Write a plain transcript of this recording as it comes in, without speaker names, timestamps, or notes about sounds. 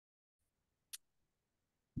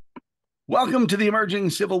Welcome to the Emerging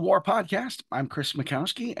Civil War podcast. I'm Chris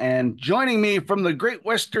Mikowski, and joining me from the Great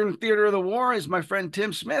Western Theater of the War is my friend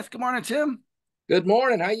Tim Smith. Good morning, Tim. Good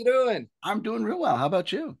morning. How you doing? I'm doing real well. How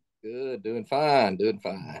about you? Good, doing fine, doing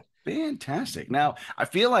fine. Fantastic. Now, I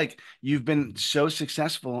feel like you've been so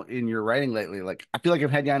successful in your writing lately. Like, I feel like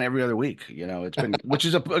I've had you on every other week. It's been, which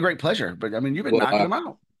is a great pleasure. But I mean, you've been Well, knocking them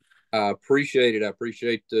out. I appreciate it. I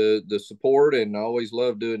appreciate the support, and I always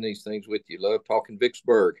love doing these things with you. Love talking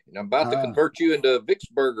Vicksburg, and I'm about to Uh, convert you into a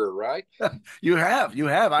Vicksburger, right? you have. I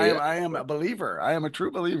am, Yeah, I am a believer. I am a true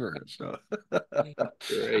believer. So,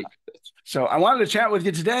 great. So I wanted to chat with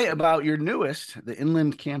you today about your newest, the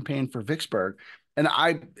Inland Campaign for Vicksburg. And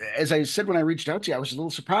as I said when I reached out to you, I was a little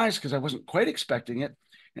surprised because I wasn't quite expecting it.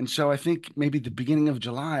 And so I think maybe the beginning of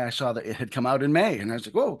July, I saw that it had come out in May, and I was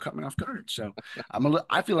like, "Whoa, caught me off guard." So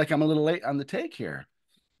I feel like I'm a little late on the take here.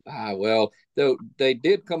 Well, though they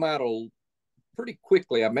did come out pretty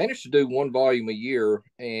quickly. I managed to do one volume a year,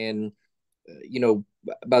 and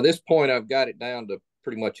by this point, I've got it down to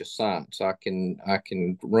pretty much a science. I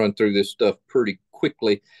can run through this stuff pretty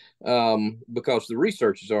quickly because the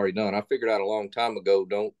research is already done. I figured out a long time ago.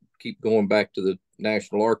 Don't keep going back to the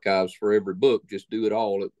National Archives for every book. Just do it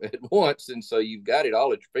all at once, and so you've got it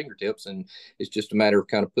all at your fingertips, and it's just a matter of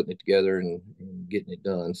kind of putting it together and getting it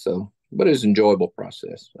done. So, but it's an enjoyable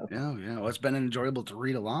process. So, Yeah, yeah. Well, it's been enjoyable to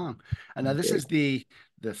read along. And now this great. is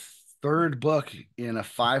the third book in a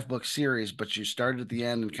five-book series, but you started at the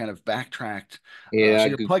end and kind of backtracked. Yeah, So I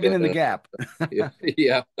you're goofed plugging that in the up. gap. Yeah,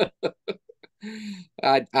 yeah.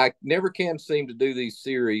 I never can seem to do these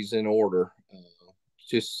series in order,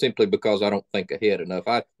 just simply because I don't think ahead enough.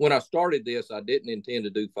 I When I started this, I didn't intend to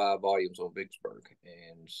do 5 volumes on Vicksburg,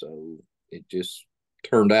 and so it just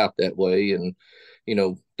turned out that way. And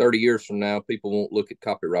 30 years from now, people won't look at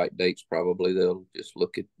copyright dates. Probably they'll just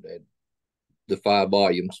look at the 5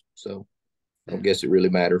 volumes. So I don't Yeah. guess it really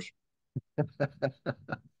matters.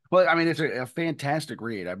 Well, I mean, it's a fantastic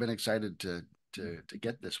read. I've been excited to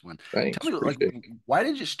get this one. Thanks, Tell me, like, appreciate it. why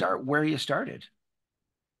did you start where you started?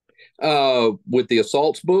 With the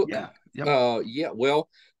assaults book, Yeah. Yep. yeah, well,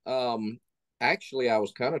 um, actually, I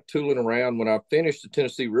was kind of tooling around when I finished the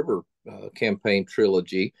Tennessee River campaign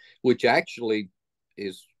trilogy, which actually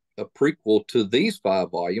is a prequel to these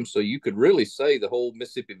 5 volumes. So you could really say the whole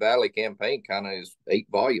Mississippi Valley campaign kind of is 8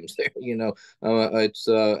 volumes there. It's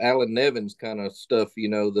Alan Nevin's kind of stuff.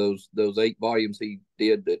 Those 8 volumes he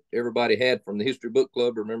did that everybody had from the History Book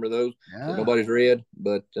Club. Remember those that Yeah. nobody's read?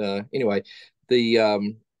 But anyway, the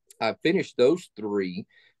I finished those 3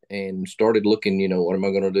 and started looking, what am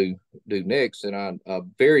I going to do next? And a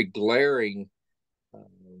very glaring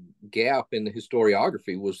gap in the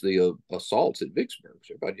historiography was the assaults at Vicksburg.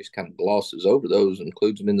 So everybody just kind of glosses over those,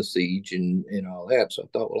 includes them in the siege and all that. So I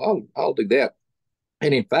thought, well, I'll do that.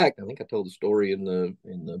 And in fact, I think I told the story in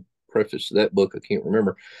the preface to that book. I can't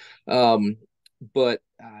remember. Um, but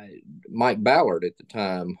Mike Ballard at the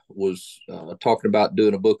time was talking about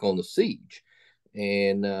doing a book on the siege,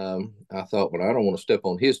 and I thought, well, I don't want to step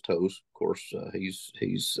on his toes. Of course, he's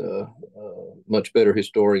much better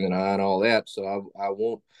historian than I and all that. So I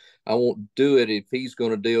won't do it if he's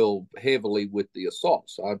going to deal heavily with the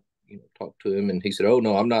assaults. So I talked to him, and he said, "Oh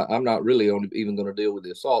no, I'm not really even going to deal with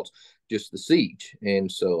the assaults, just the siege." And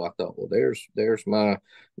so I thought, well, there's my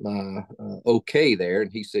okay there.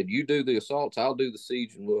 And he said, "You do the assaults, I'll do the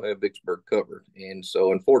siege, and we'll have Vicksburg covered." And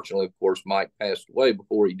so, unfortunately, of course, Mike passed away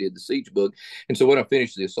before he did the siege book. And so, when I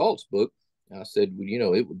finished the assaults book, I said,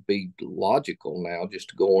 well, it would be logical now just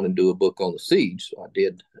to go on and do a book on the siege. So I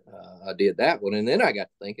did. I did that one, and then I got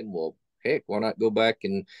thinking, well, heck, why not go back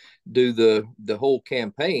and do the whole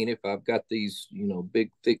campaign? If I've got these,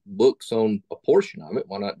 big thick books on a portion of it,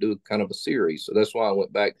 why not do kind of a series? So that's why I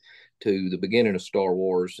went back to the beginning of Star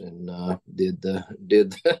Wars and did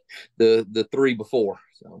the 3 before.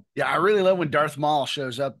 So Yeah, I really love when Darth Maul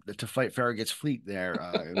shows up to fight Farragut's fleet there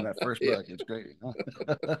in that first yeah. book. It's great.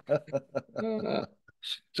 Uh,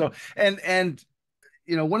 So, and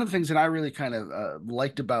one of the things that I really kind of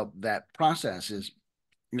liked about that process is,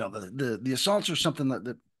 the assaults are something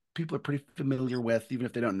that people are pretty familiar with, even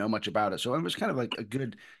if they don't know much about it. So it was kind of like a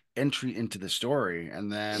good entry into the story.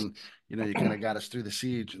 And then, you kind of got us through the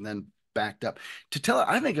siege and then backed up to tell,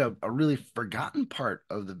 I think, a really forgotten part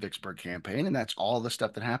of the Vicksburg campaign. And that's all the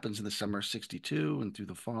stuff that happens in the summer of 62 and through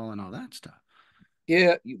the fall and all that stuff.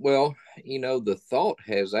 yeah, well, the thought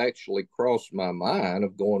has actually crossed my mind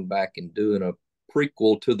of going back and doing a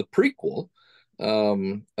prequel to the prequel,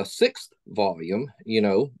 a 6th volume,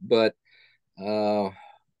 but uh,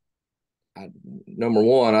 number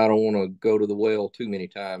one, I don't want to go to the well too many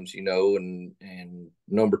times, and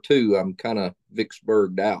number two, I'm kind of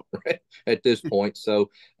Vicksburged out right, at this point. So,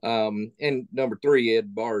 and number three,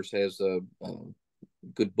 Ed Bars has a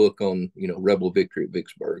good book on rebel victory at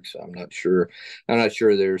Vicksburg. So I'm not sure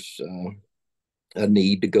there's a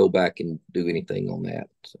need to go back and do anything on that.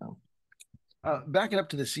 So. Backing up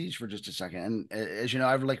to the siege for just a second, and as you know,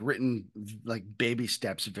 I've like written like baby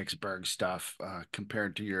steps Vicksburg stuff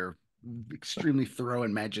compared to your extremely thorough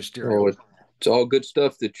and Oh, magisterial. it's all good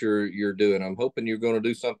stuff that you're doing. I'm hoping you're going to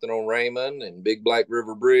do something on Raymond and Big Black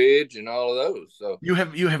River Bridge and all of those. So You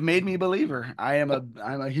have made me a believer. I'm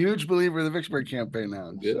a huge believer of the Vicksburg campaign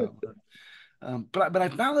now. good. So, but I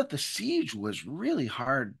found that the siege was really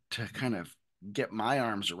hard to kind of get my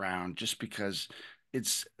arms around, just because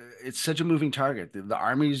it's such a moving target. The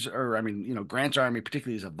armies are, I mean, Grant's army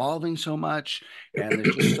particularly is evolving so much, and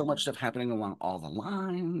there's just so much stuff happening along all the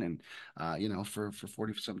line, and for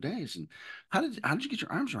 40 some days. And how did you get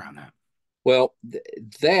your arms around that? Well,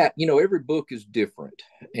 that every book is different,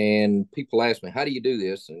 and people ask me, "How do you do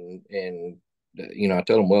this?" And I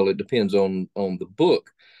tell them, "Well, it depends on the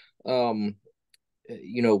book." Um,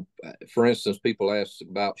 for instance, people ask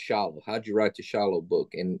about Shallow. How'd you write the Shallow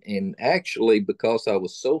book? And actually, because I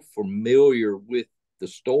was so familiar with the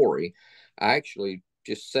story, I actually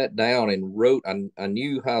just sat down and wrote. I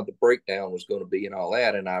knew how the breakdown was going to be and all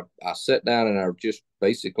that, and I sat down and I just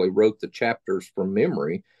basically wrote the chapters from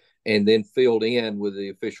memory, and then filled in with the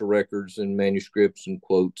official records and manuscripts and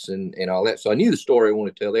quotes and all that. So I knew the story I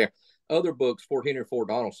wanted to tell there. Other books, Fort Henry, Fort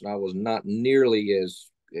Donelson, I was not nearly as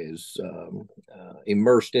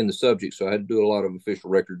immersed in the subject, so I had to do a lot of official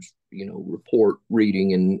records, report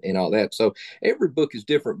reading and all that. So every book is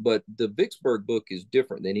different, but the Vicksburg book is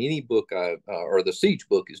different than any book or the Siege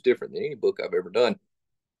book is different than any book I've ever done,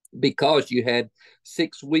 because you had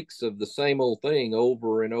 6 weeks of the same old thing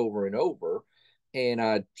over and over and over, and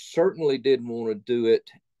I certainly didn't want to do it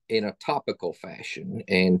in a topical fashion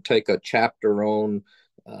and take a chapter on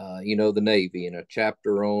the Navy, and a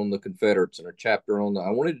chapter on the Confederates, and a chapter on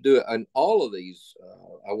I wanted to do it, and all of these,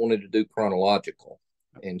 I wanted to do chronological.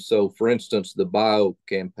 And so, for instance, the bio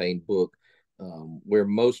campaign book, where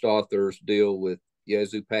most authors deal with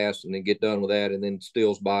Yazoo Pass and then get done with that, and then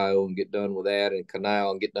Stills Bio and get done with that, and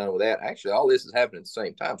Canal and get done with that. Actually, all this is happening at the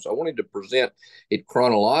same time. So I wanted to present it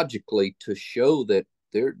chronologically to show that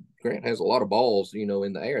Grant has a lot of balls, in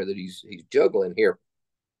the air that he's juggling here.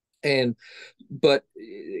 And but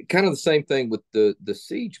kind of the same thing with the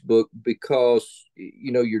Siege book, because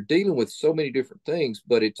you're dealing with so many different things,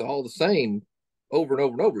 but it's all the same over and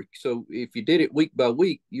over and over. So if you did it week by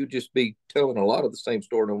week, you'd just be telling a lot of the same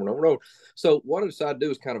story over and over and over. So what I decided to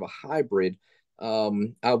do is kind of a hybrid.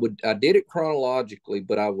 I did it chronologically,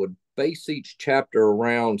 but I would base each chapter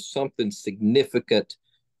around something significant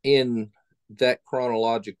in that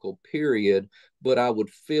chronological period, but I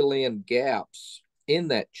would fill in gaps in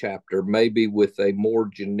that chapter, maybe with a more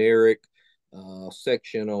generic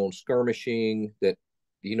section on skirmishing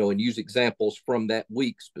and use examples from that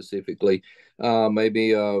week specifically.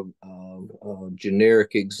 Maybe a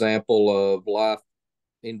generic example of life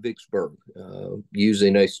in Vicksburg,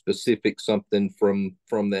 using a specific something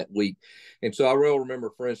from that week. And so I will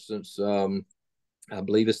remember, for instance, I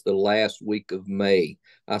believe it's the last week of May.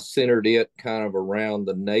 I centered it kind of around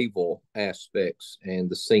the naval aspects and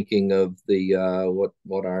the sinking of the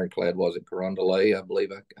what ironclad was it? Carondelet, I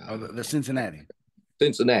believe. Oh, the Cincinnati.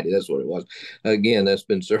 Cincinnati, that's what it was. Again, that's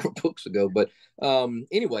been several books ago, but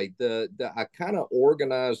anyway, the I kind of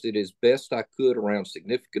organized it as best I could around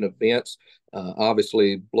significant events.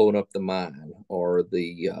 Obviously, blowing up the mine, or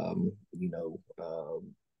the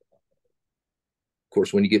of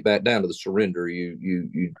course, when you get back down to the surrender,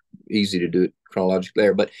 you easy to do it chronologically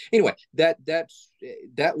there. But anyway, that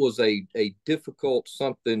was a difficult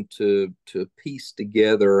something to piece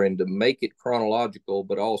together and to make it chronological,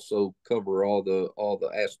 but also cover all the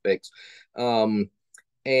aspects.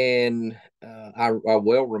 And I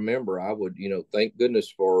well remember, I would, thank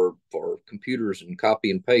goodness for computers and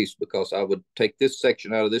copy and paste, because I would take this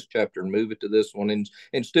section out of this chapter and move it to this one,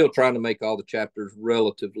 and still trying to make all the chapters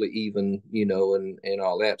relatively even, and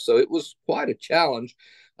all that. So it was quite a challenge.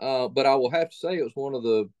 But I will have to say it was one of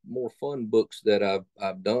the more fun books that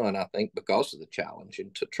I've done, I think, because of the challenge,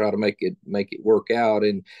 and to try to make it work out.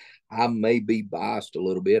 And I may be biased a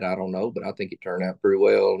little bit, I don't know, but I think it turned out pretty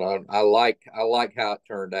well, and I like how it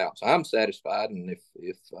turned out. So I'm satisfied, and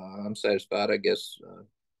if I'm satisfied, I guess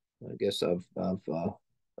I've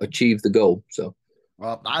achieved the goal. So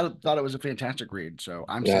Well, I thought it was a fantastic read, so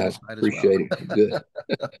I'm I satisfied as well. appreciate it. Good.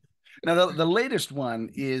 Now, the latest one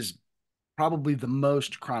is probably the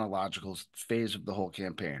most chronological phase of the whole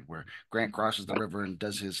campaign, where Grant crosses the river and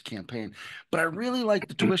does his campaign. But I really like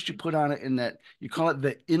the twist you put on it in that you call it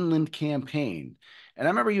the inland campaign. And I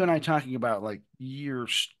remember you and I talking about like the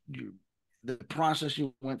process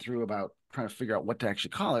you went through about trying to figure out what to actually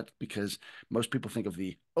call it, because most people think of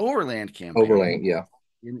the overland campaign Overland, yeah.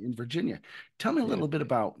 in Virginia. Tell me a Yeah. little bit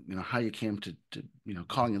about how you came to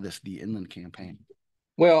calling this the inland campaign.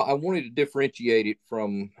 Well, I wanted to differentiate it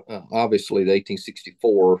from obviously the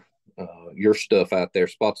 1864, your stuff out there,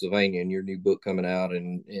 Spotsylvania, and your new book coming out,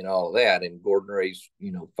 and all of that, and Gordon Ray's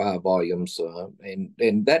 5 volumes,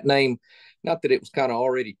 and that name, not that it was kind of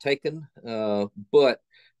already taken, but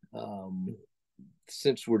um,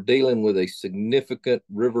 since we're dealing with a significant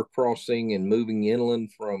river crossing and moving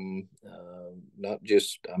inland from not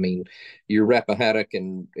just, I mean, your Rappahannock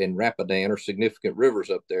and Rapidan are significant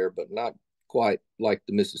rivers up there, but not quite like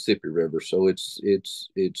the Mississippi River. So it's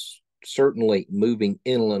certainly moving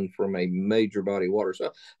inland from a major body of water.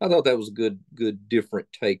 So I thought that was a good different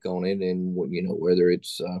take on it. And whether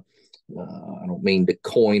it's I don't mean to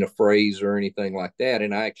coin a phrase or anything like that.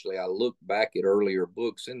 And I look back at earlier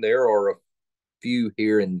books, and there are a few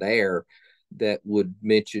here and there that would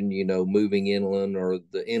mention, moving inland or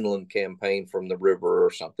the inland campaign from the river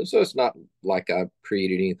or something. So it's not like I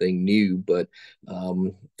created anything new, but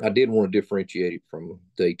I did want to differentiate it from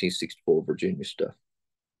the 1864 Virginia stuff.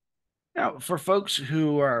 Now, for folks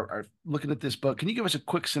who are looking at this book, can you give us a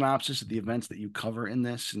quick synopsis of the events that you cover in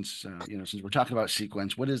this? Since we're talking about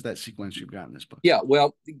sequence, what is that sequence you've got in this book? Yeah,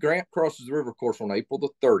 well, Grant crosses the river, of course, on April the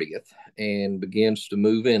 30th and begins to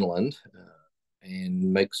move inland.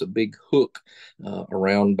 And makes a big hook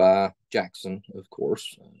around by Jackson, of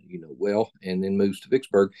course, well, and then moves to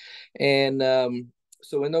Vicksburg. And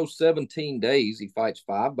so in those 17 days, he fights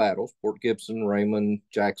 5 battles: Port Gibson, Raymond,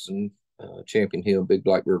 Jackson, Champion Hill, Big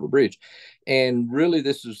Black River Bridge. And really,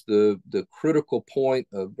 this is the critical point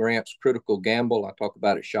of Grant's critical gamble. I talk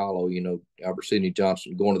about it shallow, Albert Sidney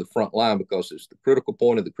Johnston going to the front line, because it's the critical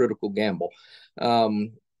point of the critical gamble.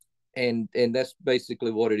 And that's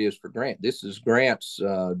basically what it is for Grant. This is Grant's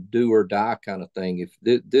do or die kind of thing. If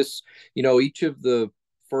this, each of the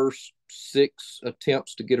first 6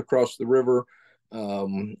 attempts to get across the river,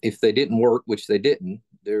 if they didn't work, which they didn't,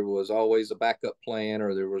 there was always a backup plan,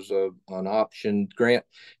 or there was an option. Grant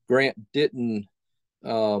didn't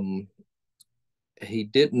he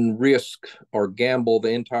didn't risk or gamble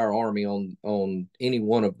the entire army on any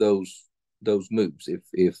one of those moves.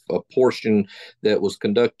 If a portion that was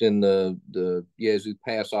conducting the Yazoo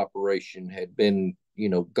Pass operation had been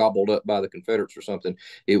gobbled up by the Confederates or something,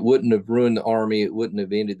 it wouldn't have ruined the army. It wouldn't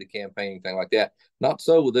have ended the campaign, anything like that. Not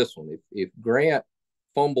so with this one. If Grant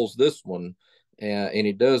fumbles this one, and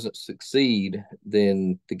it doesn't succeed,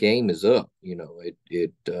 then the game is up.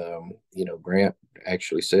 Grant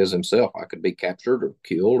actually says himself, I could be captured or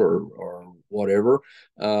killed or whatever.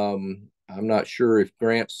 I'm not sure if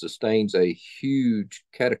Grant sustains a huge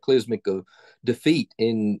cataclysmic of defeat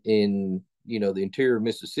in the interior of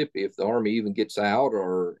Mississippi, if the army even gets out,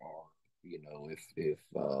 or if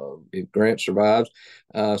Grant survives.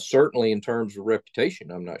 Certainly in terms of reputation,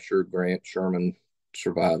 I'm not sure Grant Sherman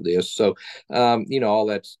survived this. So all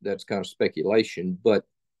that's kind of speculation, but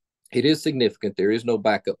it is significant. There is no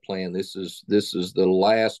backup plan. This is the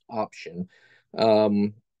last option.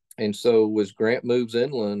 And so as Grant moves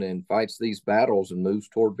inland and fights these battles and moves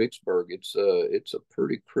toward Vicksburg, it's a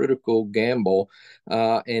pretty critical gamble,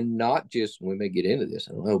 and not just, we may get into this,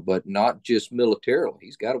 I don't know, but not just militarily.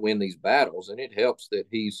 He's got to win these battles, and it helps that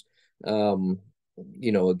he's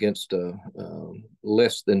against a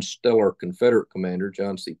less than stellar Confederate commander,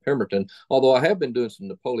 John C. Pemberton. Although I have been doing some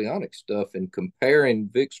Napoleonic stuff and comparing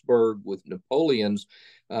Vicksburg with Napoleon's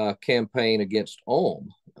campaign against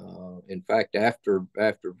Ulm. In fact, after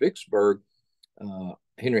Vicksburg,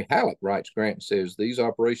 Henry Halleck writes Grant and says these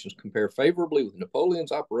operations compare favorably with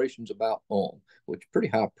Napoleon's operations about Ulm, which is pretty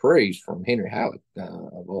high praise from Henry Halleck,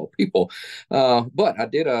 of all people. But I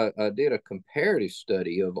did a comparative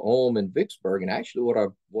study of Ulm and Vicksburg, and actually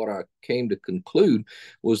what I came to conclude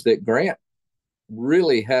was that Grant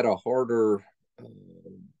really had a harder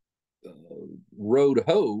road to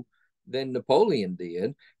hoe than Napoleon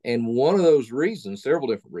did. And one of those reasons, several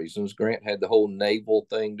different reasons, Grant had the whole naval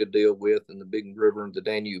thing to deal with, and the big river and the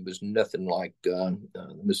Danube is nothing like the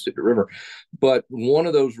Mississippi River. But one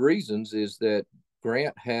of those reasons is that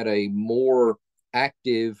Grant had a more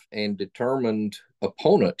active and determined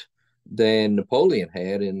opponent than Napoleon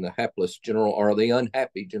had in the hapless general, or the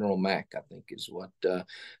unhappy General Mack, I think is what he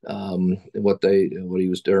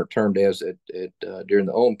was termed as at during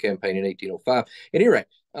the Ulm campaign in 1805. At any rate,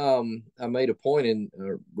 I made a point and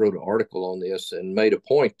wrote an article on this and made a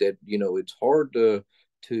point that, it's hard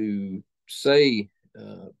to say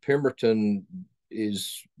Pemberton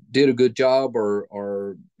is did a good job or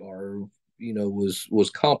was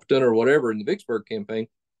competent or whatever in the Vicksburg campaign.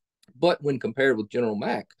 But when compared with General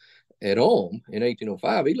Mack at Ulm in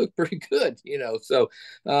 1805, he looked pretty good. So,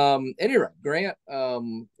 anyway, Grant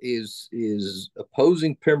is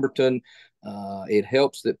opposing Pemberton. It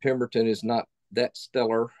helps that Pemberton is not that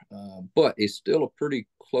stellar, but it's still a pretty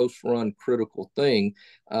close run, critical thing.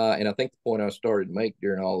 And I think the point I started to make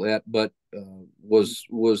during all that, but was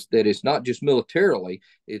that it's not just militarily;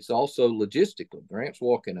 it's also logistically. Grant's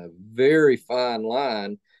walking a very fine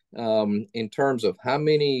line in terms of how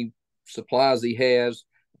many supplies he has,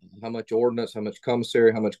 how much ordnance, how much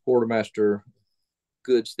commissary, how much quartermaster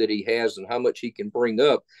goods that he has, and how much he can bring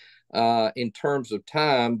up in terms of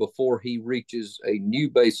time before he reaches a new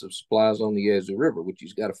base of supplies on the Yazoo River, which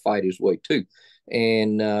he's got to fight his way to.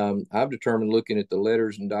 And I've determined, looking at the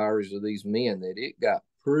letters and diaries of these men, that it got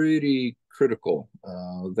pretty critical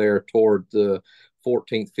there toward the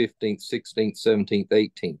 14th, 15th, 16th, 17th,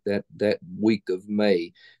 18th, that week of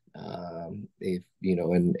May. If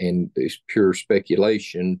and it's pure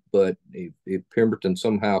speculation, but if Pemberton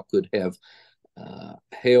somehow could have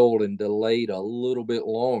held and delayed a little bit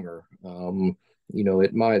longer,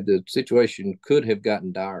 the situation could have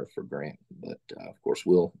gotten dire for Grant. But of course,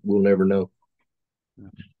 we'll never know.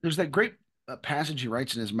 There's that great passage he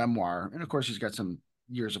writes in his memoir, and of course, he's got some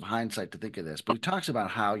years of hindsight to think of this, but he talks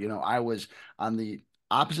about how, I was on the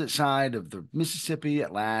opposite side of the Mississippi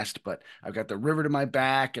at last, but I've got the river to my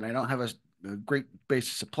back, and I don't have a great base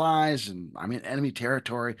of supplies, and I'm in enemy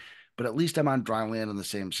territory, but at least I'm on dry land on the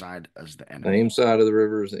same side as the enemy. Same side of the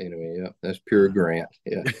river as the enemy. Yeah, that's pure Grant.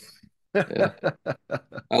 Yeah, yeah.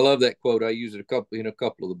 I love that quote. I use it a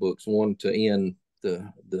couple of the books. One to end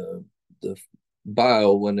the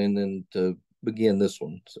bio one, and then to begin this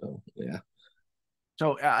one. So yeah.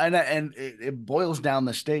 So and it boils down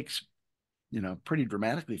the stakes, pretty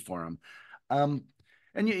dramatically for him. Um,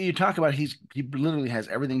 and you talk about he literally has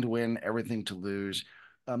everything to win, everything to lose.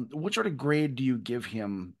 What sort of grade do you give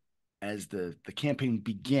him as the campaign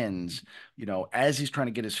begins? As he's trying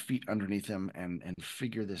to get his feet underneath him and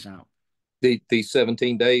figure this out. The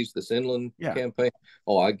 17 days, the Inland Yeah. campaign.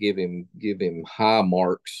 Oh, I give him high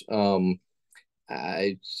marks.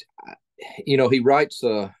 I, he writes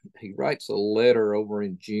a letter over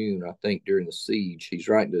in June, I think, during the siege. He's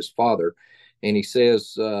writing to his father, and he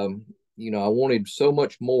says, I wanted so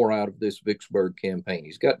much more out of this Vicksburg campaign.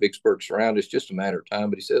 He's got Vicksburg surrounded. It's just a matter of time.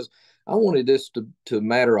 But he says, I wanted this to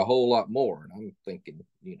matter a whole lot more. And I'm thinking,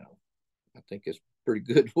 I think it's pretty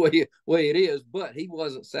good way it is, but he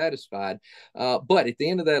wasn't satisfied. But at the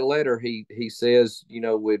end of that letter, he says,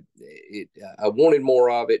 with it, I wanted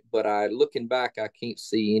more of it, but looking back, I can't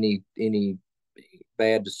see any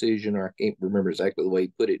bad decision, or I can't remember exactly the way he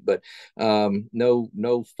put it, but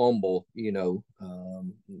no fumble,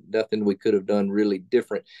 nothing we could have done really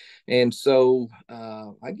different. And so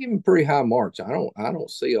I give him pretty high marks. I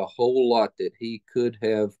don't see a whole lot that he could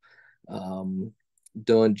have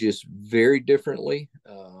done just very differently,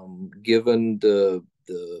 given the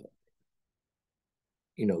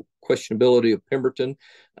questionability of Pemberton.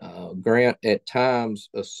 Grant at times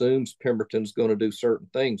assumes Pemberton's going to do certain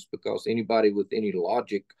things because anybody with any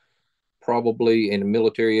logic, probably in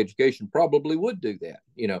military education, probably would do that.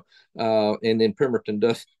 And then Pemberton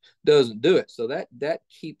doesn't do it, so that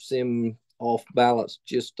keeps him off balance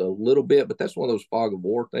just a little bit. But that's one of those fog of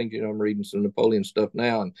war things. I'm reading some Napoleon stuff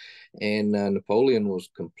now, and Napoleon was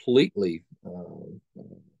completely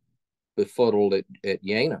befuddled at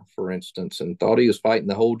Jena, for instance, and thought he was fighting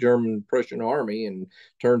the whole German Prussian army, and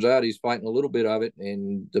turns out he's fighting a little bit of it,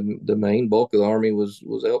 and the main bulk of the army was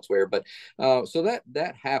elsewhere. But so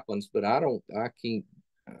that happens, but I can't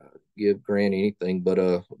give Grant anything but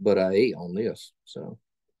a A on this. So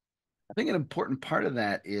I think an important part of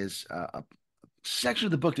that is a section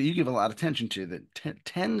of the book that you give a lot of attention to that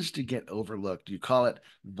tends to get overlooked. You call it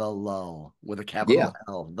the lull with a yeah, capital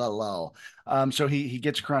L, the lull. So he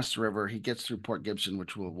gets across the river, he gets through Port Gibson,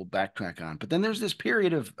 which we'll backtrack on. But then there's this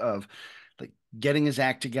period of like getting his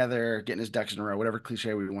act together, getting his ducks in a row, whatever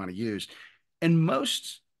cliche we want to use. And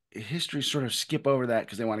most histories sort of skip over that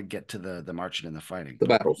because they want to get to the marching and the fighting. the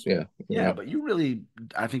battles, yeah, Yeah, yeah. but you really,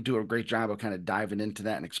 I think, do a great job of kind of diving into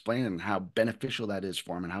that and explaining how beneficial that is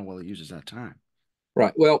for him and how well he uses that time.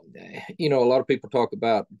 Right. Well, a lot of people talk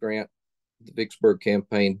about Grant, the Vicksburg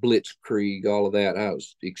campaign, blitzkrieg, all of that. I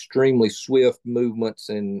was extremely swift movements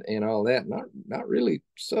and all that. Not really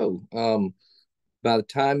so. By the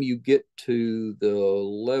time you get to the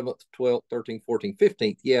 11th, 12th, 13th, 14th,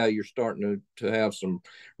 15th, yeah, you're starting to have some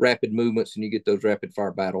rapid movements and you get those rapid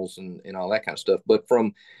fire battles and all that kind of stuff. But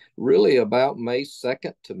from really about May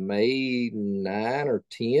 2nd to May 9 or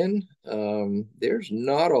 10, there's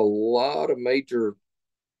not a lot of major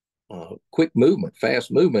quick movement,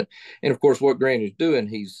 fast movement. And of course, what Grant is doing,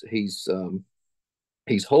 he's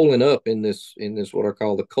holding up in this what I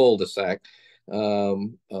call the cul-de-sac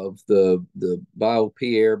of the Bayou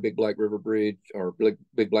Pierre, Big Black River Bridge, or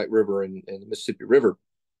Big Black River and the Mississippi River.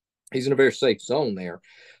 He's in a very safe zone there,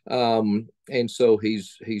 and so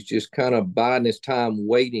he's just kind of biding his time,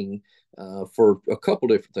 waiting for a couple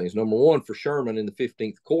different things. Number one, for Sherman in the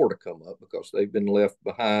 15th Corps to come up because they've been left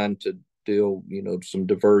behind to deal, some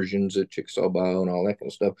diversions at Chickasaw Bayou and all that kind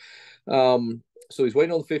of stuff. So he's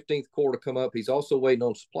waiting on the 15th Corps to come up. He's also waiting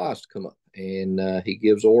on supplies to come up, and he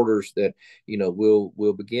gives orders that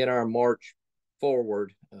we'll begin our march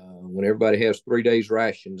forward when everybody has 3 days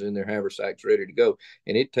rations in their haversacks ready to go,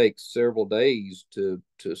 and it takes several days to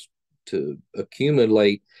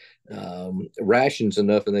accumulate rations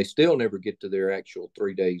enough, and they still never get to their actual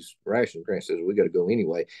 3 days ration. Grant says we got to go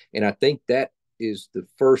anyway, and I think that is the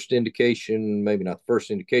first indication, maybe not the first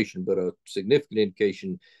indication, but a significant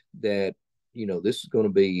indication that this is going to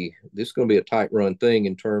be a tight run thing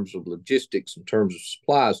in terms of logistics, in terms of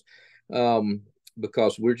supplies,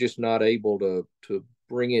 because we're just not able to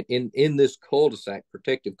bring it in this cul-de-sac,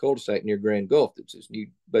 protective cul-de-sac near Grand Gulf. That's this new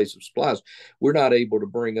base of supplies. We're not able to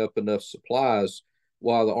bring up enough supplies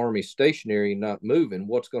while the Army's stationary and not moving.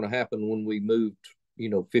 What's going to happen when we move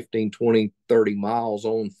 15, 20, 30 miles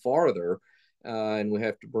on farther, and we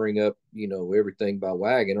have to bring up everything by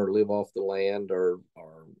wagon or live off the land or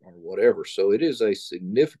whatever. So it is a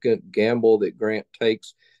significant gamble that Grant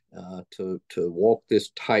takes to walk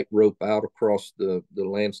this tightrope out across the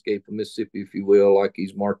landscape of Mississippi, if you will, like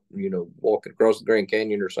he's walking across the Grand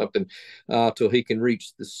Canyon or something, till he can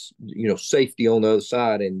reach this safety on the other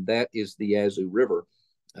side, and that is the Yazoo River,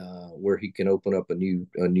 where he can open up a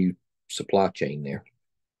new supply chain there.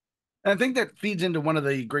 And I think that feeds into one of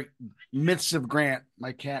the great myths of Grant.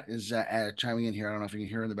 My cat is chiming in here. I don't know if you can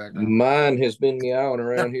hear in the background. Mine has been meowing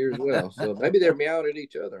around here as well, so maybe they're meowing at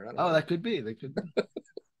each other. I don't know. That could be. They could be.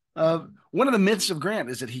 One of the myths of Grant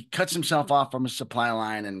is that he cuts himself off from his supply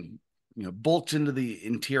line and bolts into the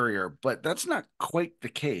interior, but that's not quite the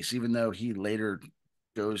case. Even though he later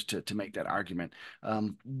goes to make that argument.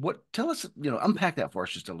 Tell us, unpack that for us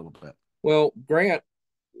just a little bit. Well, Grant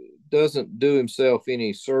doesn't do himself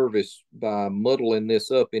any service by muddling this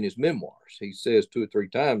up in his memoirs. He says 2 or 3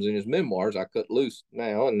 times in his memoirs, I cut loose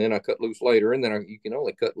now, and then I cut loose later, and then you can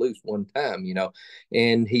only cut loose one time,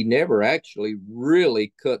 and he never actually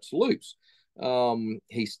really cuts loose.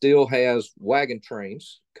 He still has wagon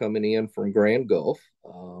trains coming in from Grand Gulf,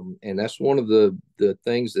 and that's one of the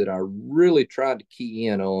things that I really tried to key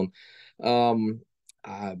in on.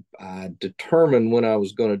 I determined when I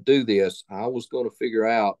was going to do this, I was going to figure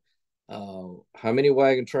out how many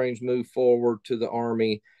wagon trains moved forward to the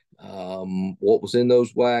Army, what was in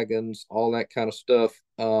those wagons, all that kind of stuff.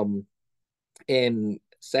 And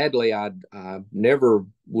sadly, I never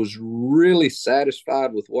was really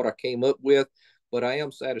satisfied with what I came up with, but I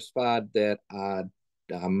am satisfied that I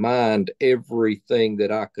mined everything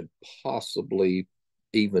that I could possibly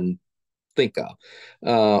even think of.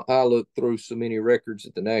 I looked through so many records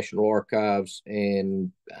at the National Archives,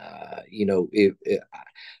 and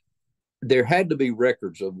there had to be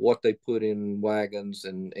records of what they put in wagons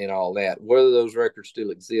and all that. Whether those records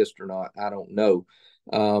still exist or not, I don't know.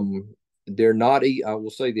 They're not. I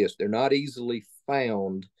will say this: they're not easily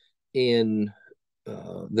found in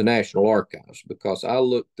the National Archives, because I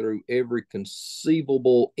looked through every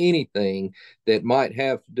conceivable anything that might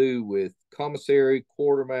have to do with commissary,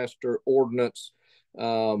 quartermaster, ordnance,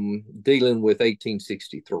 dealing with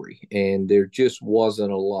 1863, and there just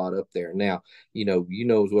wasn't a lot up there. Now,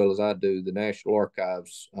 as well as I do, the National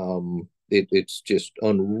Archives, it's just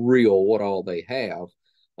unreal what all they have.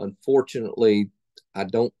 Unfortunately, I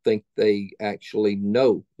don't think they actually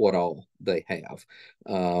know what all they have.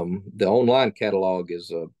 The online catalog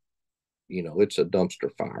is it's a dumpster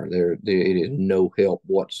fire. It is no help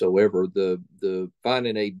whatsoever. The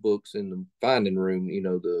finding aid books in the finding room,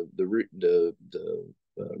 the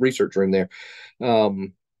research room there,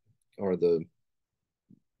 or the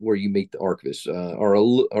where you meet the archivists, are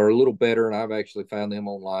a little better, and I've actually found them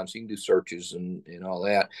online, so you can do searches and all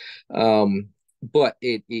that. But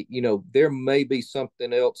there may be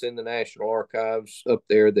something else in the National Archives up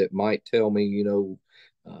there that might tell me,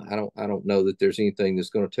 I don't know that there's anything that's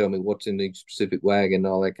going to tell me what's in each specific wagon and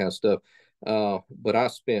all that kind of stuff. But I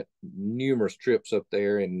spent numerous trips up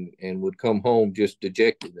there and would come home just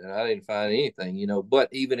dejected. And I didn't find anything, but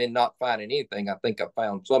even in not finding anything, I think I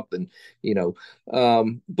found something, you know.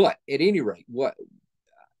 But at any rate,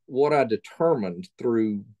 what I determined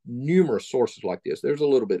through numerous sources like this, there's a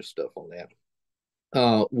little bit of stuff on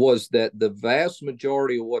that, was that the vast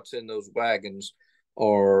majority of what's in those wagons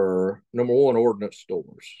are, number one, ordnance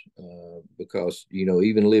stores, because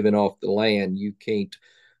even living off the land, you can't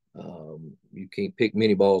pick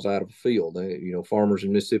mini balls out of a field. Farmers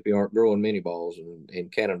in Mississippi aren't growing mini balls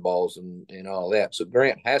and cannonballs and all that. So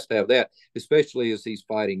Grant has to have that, especially as he's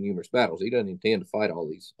fighting numerous battles. He doesn't intend to fight all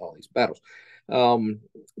these battles.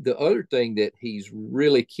 The other thing that he's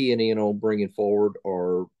really keying in on bringing forward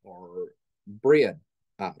are bread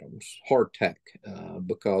items, hardtack,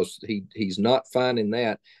 because he's not finding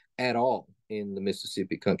that at all in the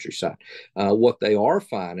Mississippi countryside. What they are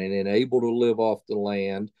finding and able to live off the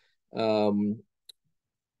land um,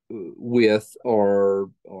 with are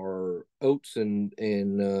oats and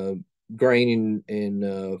grain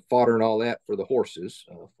and fodder and all that for the horses,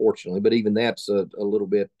 fortunately. But even that's a little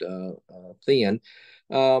bit thin,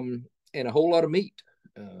 and a whole lot of meat.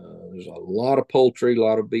 There's a lot of poultry, a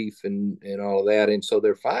lot of beef, and all of that, and so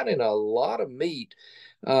they're finding a lot of meat.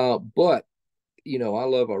 But I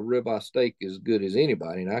love a ribeye steak as good as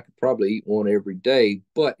anybody, and I could probably eat one every day.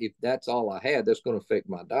 But if that's all I had, that's going to affect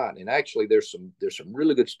my diet. And actually, there's some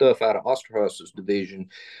really good stuff out of Osterhaus's division.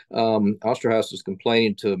 Osterhaus is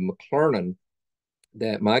complaining to McClernand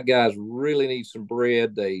that my guys really need some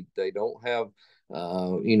bread. They don't have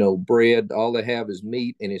bread. All they have is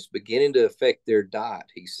meat, and it's beginning to affect their diet.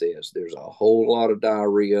 He says there's a whole lot of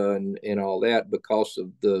diarrhea and all that because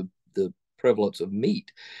of the prevalence of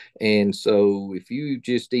meat. And so if you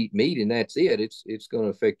just eat meat and that's it's going to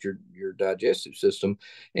affect your digestive system.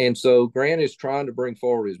 And so Grant is trying to bring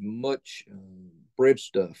forward as much bread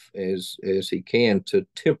stuff as he can to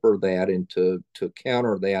temper that and to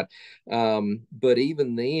counter that. But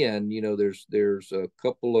even then, there's a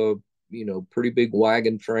couple of pretty big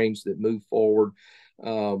wagon trains that move forward.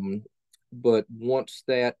 But once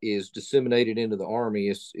that is disseminated into the army,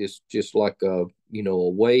 it's just like a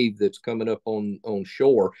wave that's coming up on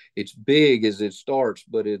shore. It's big as it starts,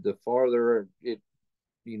 but the farther it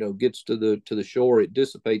gets to the shore, it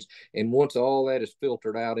dissipates. And once all that is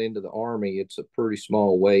filtered out into the army, it's a pretty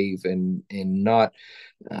small wave and not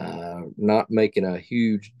making a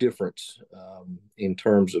huge difference in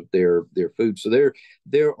terms of their food. So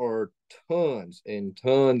there are tons and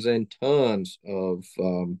tons and tons of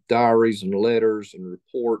diaries and letters and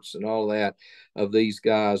reports and all that of these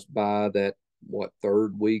guys by that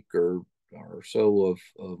third week or so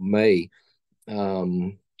of May,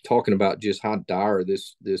 talking about just how dire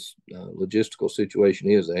this logistical situation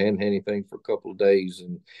is. They hadn't had anything for a couple of days,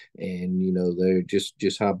 and they're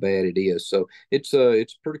just how bad it is. So it's a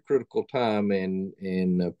pretty critical time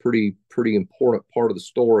and a pretty important part of the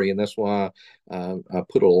story, and that's why I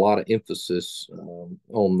put a lot of emphasis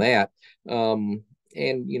on that.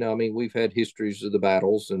 And I mean, we've had histories of the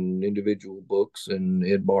battles and individual books and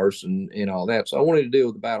Ed Bars and all that. So I wanted to deal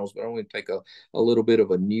with the battles, but I wanted to take a little bit of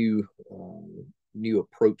a new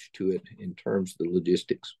approach to it in terms of the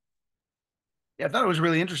logistics. Yeah, I thought it was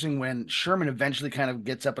really interesting when Sherman eventually kind of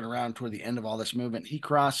gets up and around toward the end of all this movement. He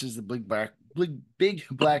crosses the big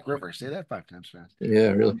black river. Say that 5 times fast.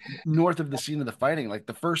 Yeah, really. North of the scene of the fighting. Like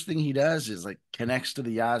the first thing he does is like connects to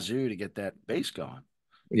the Yazoo to get that base going.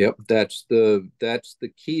 Yep, that's the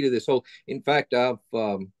key to this whole. In fact, I've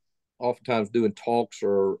oftentimes doing talks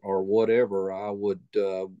or whatever, I would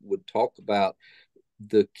talk about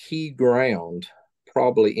the key ground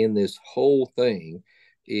probably in this whole thing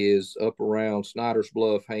is up around Snyder's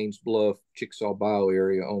Bluff, Haynes Bluff, Chickasaw Bayou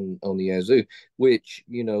area on the Yazoo, which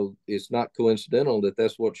it's not coincidental that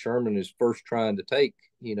that's what Sherman is first trying to take.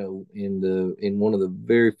 In one of the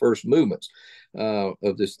very first movements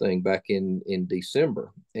of this thing back in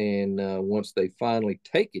December, and once they finally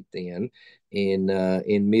take it, then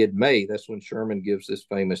in mid-May, that's when Sherman gives this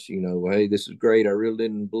famous, hey, this is great. I really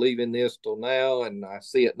didn't believe in this till now, and I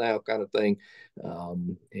see it now, kind of thing.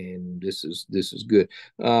 And this is good.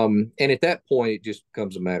 And at that point, it just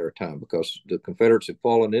becomes a matter of time because the Confederates have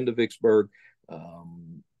fallen into Vicksburg.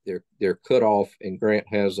 They're cut off, and Grant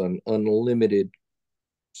has an unlimited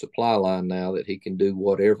supply line now that he can do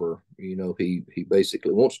whatever he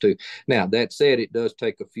basically wants to. Now that said, it does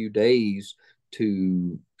take a few days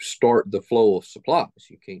to start the flow of supplies.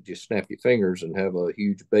 You can't just snap your fingers and have a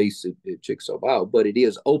huge base at Chickasaw Bayou, but it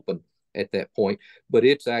is open at that point. But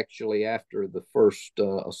it's actually after the first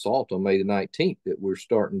assault on May the 19th that we're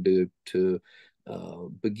starting to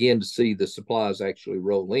begin to see the supplies actually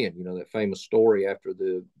roll in. You know, that famous story after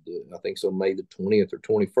the I think so May the 20th or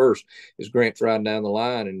 21st is Grant's riding down the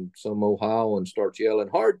line and some Ohio and starts yelling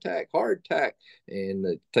hard tack,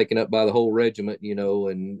 and taken up by the whole regiment, you know,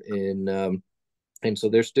 and so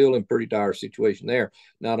they're still in pretty dire situation there,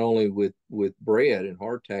 not only with bread and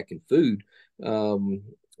hardtack and food,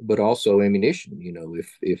 but also ammunition. You know,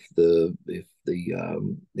 if there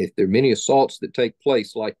are many assaults that take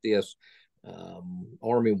place like this,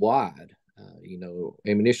 army wide, you know,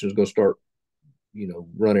 ammunition is going to start, you know,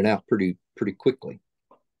 running out pretty quickly.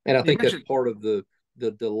 And I You think that's mentioned part of the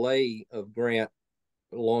delay of Grant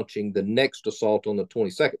launching the next assault on the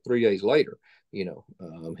 22nd, 3 days later. You know,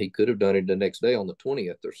 he could have done it the next day on the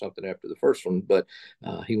 20th or something after the first one, but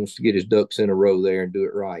he wants to get his ducks in a row there and do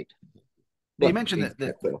it right. you But mentioned he's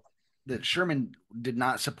that well. that Sherman did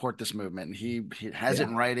not support this movement, and he has it Yeah.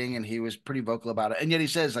 in writing, and he was pretty vocal about it. And yet he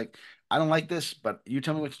says, like, I don't like this, but you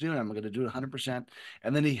tell me what to do, and I'm going to do it 100%.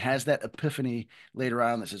 And then he has that epiphany later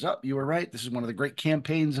on that says, "Oh, you were right. This is one of the great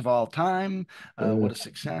campaigns of all time. What a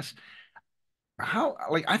success!" How,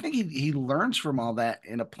 like, I think he learns from all that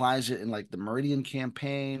and applies it in like the Meridian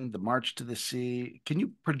campaign, the March to the Sea. Can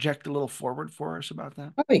you project a little forward for us about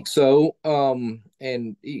that? I think so.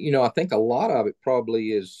 And you know, I think a lot of it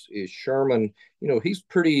probably is Sherman. You know, he's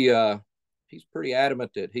pretty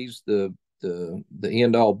adamant that he's the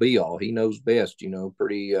end all be all. He knows best. You know,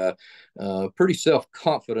 pretty self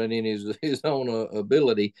confident in his own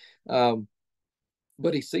ability. Um,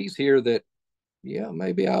 but he sees here that, yeah,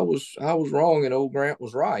 maybe I was wrong and old Grant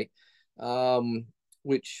was right, um,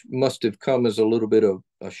 which must have come as a little bit of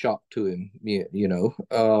a shock to him, you know.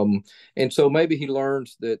 And so maybe he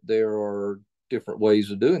learns that there are different ways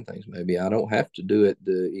of doing things. Maybe I don't have to do it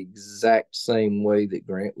the exact same way that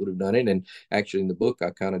Grant would have done it. And actually, in the book,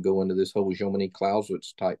 I kind of go into this whole Jomini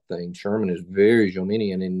Clausewitz type thing. Sherman is very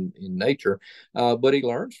Jominian in nature, but he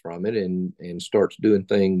learns from it and starts doing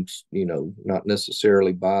things, you know, not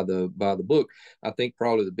necessarily by the book. I think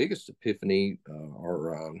probably the biggest epiphany,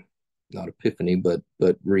 or not epiphany, but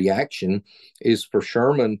reaction, is for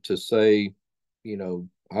Sherman to say, you know,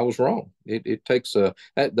 I was wrong. It takes those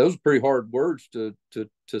are pretty hard words to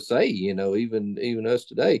say. You know, even us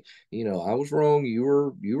today. You know, I was wrong. You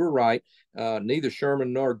were right. Neither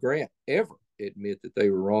Sherman nor Grant ever admit that they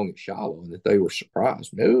were wrong at Shiloh and that they were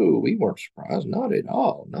surprised. No, we weren't surprised. Not at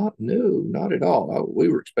all. Not at all. We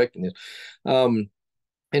were expecting this. Um,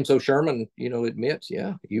 and so Sherman, you know, admits,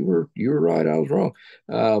 yeah, you were right, I was wrong.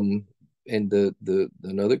 And the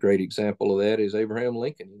another great example of that is Abraham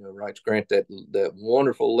Lincoln. You know, writes Grant that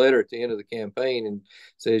wonderful letter at the end of the campaign and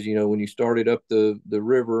says, you know, when you started up the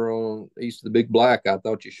river on east of the Big Black, I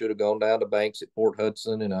thought you should have gone down to Banks at Port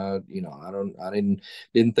Hudson, and I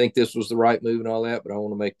didn't think this was the right move and all that, but I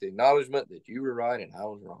want to make the acknowledgement that you were right and I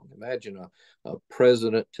was wrong. Imagine a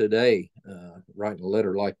president today writing a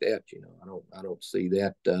letter like that. You know, I don't see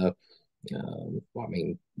that. I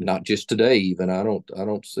mean, not just today. Even I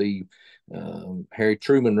don't see Harry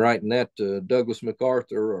Truman writing that to Douglas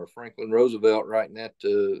MacArthur or Franklin Roosevelt writing that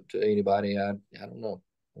to anybody. I don't know.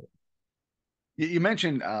 You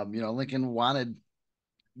mentioned, you know, Lincoln wanted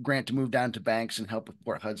Grant to move down to Banks and help with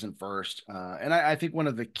Port Hudson first. And I think one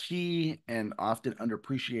of the key and often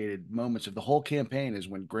underappreciated moments of the whole campaign is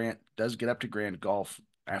when Grant does get up to Grand Gulf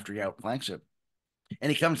after he outflanks it. And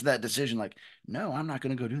he comes to that decision like, no, I'm not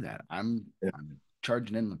going to go do that. I'm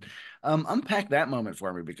charging inland. Unpack that moment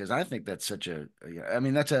for me because I think that's such I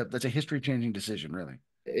mean, that's a history changing decision, really.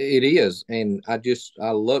 It is, and I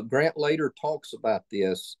love Grant later talks about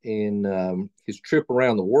this in his trip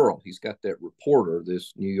around the world. He's got that reporter,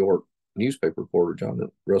 this New York newspaper reporter, John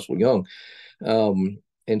Russell Young,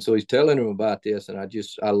 and so he's telling him about this, and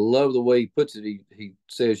I love the way he puts it. He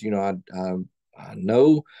says, you know, I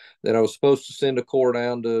know that I was supposed to send a corps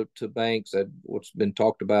down to Banks, that what's been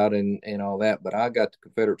talked about and all that, but I got the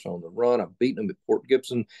Confederates on the run. I've beaten them at Port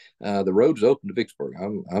Gibson. The road's open to Vicksburg.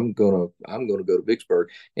 I'm gonna go to Vicksburg.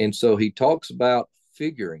 And so he talks about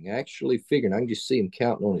actually figuring. I can just see him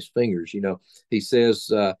counting on his fingers. You know, he says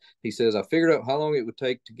I figured out how long it would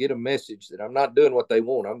take to get a message that I'm not doing what they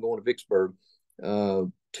want. I'm going to Vicksburg.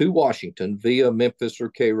 To Washington via Memphis or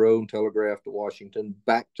Cairo and telegraph to Washington,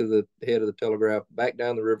 back to the head of the telegraph, back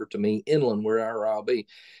down the river to me, inland, wherever I'll be.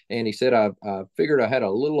 And he said, I figured I had a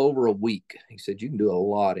little over a week. He said, you can do a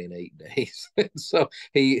lot in 8 days. So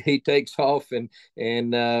he takes off and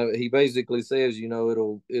he basically says, you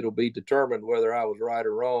know, it'll be determined whether I was right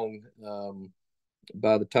or wrong.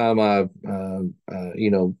 By the time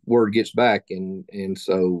you know, word gets back. And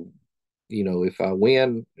so, you know, if I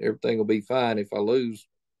win, everything will be fine. If I lose,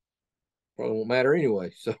 probably won't matter anyway.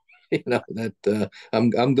 So that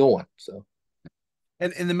I'm going. So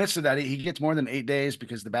And in the midst of that, he gets more than 8 days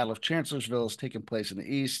because the Battle of Chancellorsville is taking place in the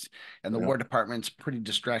east, and the yeah. War Department's pretty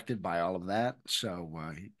distracted by all of that. So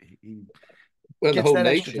he Well, the gets whole that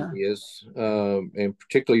extra nation time. is, and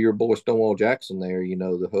particularly your boy Stonewall Jackson there,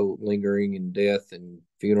 the whole lingering and death and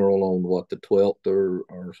funeral on what, the 12th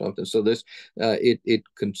or something. So it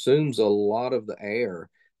consumes a lot of the air,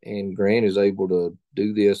 and Grant is able to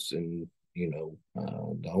do this. And,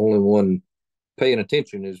 the only one paying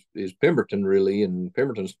attention is Pemberton, really, and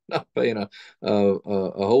Pemberton's not paying a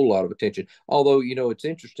whole lot of attention. Although, it's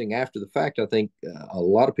interesting after the fact. I think a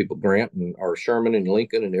lot of people, Grant and or Sherman and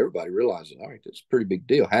Lincoln and everybody, realizes, all right, that's a pretty big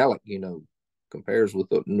deal. Halleck, compares with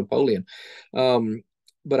Napoleon.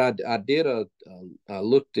 But I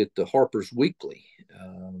looked at the Harper's Weekly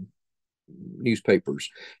newspapers,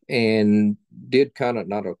 and did kind of,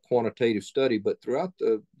 not a quantitative study, but throughout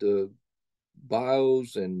the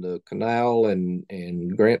bios and the canal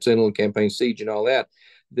and Grant's inland campaign siege and all that,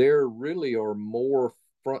 there really are more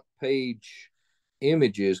front page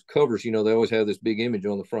images, covers. They always have this big image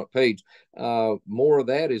on the front page. More of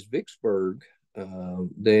that is Vicksburg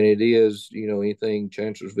than it is, anything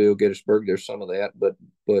Chancellorsville, Gettysburg. There's some of that,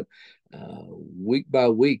 but week by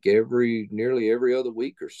week, nearly every other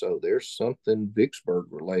week or so, there's something Vicksburg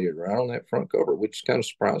related right on that front cover, which kind of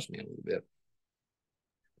surprised me a little bit.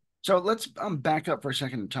 So let's back up for a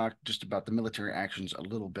second and talk just about the military actions a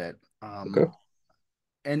little bit. Okay.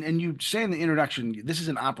 And you say in the introduction, this is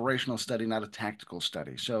an operational study, not a tactical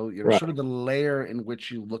study. So, Right. sort of the layer in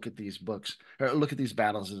which you look at these books or look at these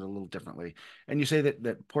battles is a little differently. And you say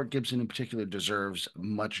that Port Gibson in particular deserves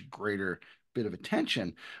much greater bit of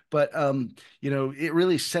attention, but it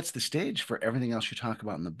really sets the stage for everything else you talk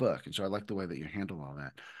about in the book. And so I like the way that you handle all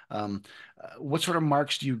that. What sort of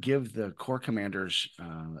marks do you give the corps commanders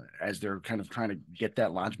as they're kind of trying to get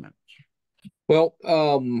that lodgment? Well,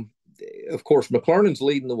 of course, McClernand's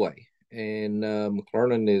leading the way, and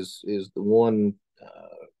McClernand is the one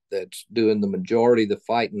that's doing the majority of the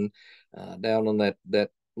fighting down on that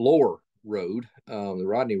lower road, the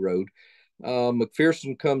Rodney Road.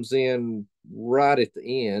 McPherson comes in right at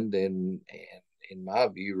the end, and in my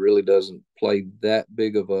view, really doesn't play that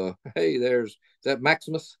big of a, hey, there's that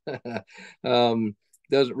Maximus. um,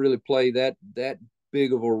 doesn't really play that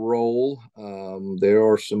big of a role. There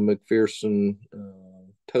are some McPherson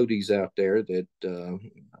toadies out there that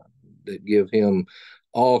give him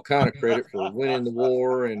all kind of credit for winning the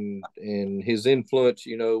war and his influence,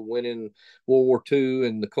 winning World War II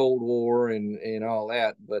and the Cold War and all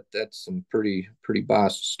that. But that's some pretty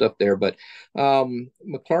biased stuff there. But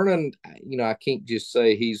McClernand, I can't just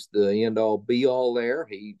say he's the end all be all there.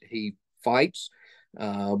 He fights.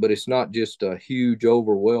 But it's not just a huge,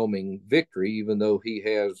 overwhelming victory, even though he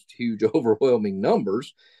has huge, overwhelming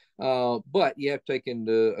numbers. But you have to take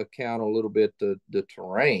into account a little bit the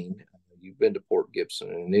terrain. You've been to Port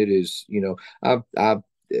Gibson, and it is, I've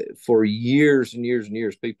for years and years and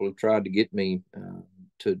years, people have tried to get me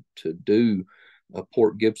to do a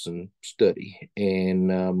Port Gibson study,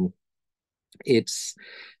 and it's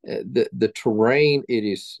the terrain.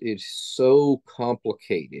 It's so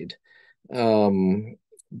complicated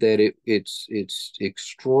that it's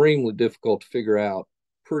extremely difficult to figure out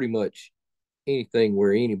pretty much anything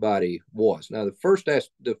where anybody was. Now, the first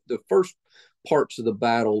parts of the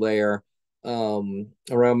battle there,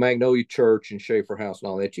 around Magnolia Church and Schaefer House and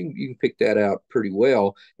all that, you can pick that out pretty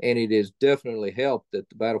well. And it has definitely helped that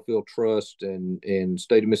the Battlefield Trust and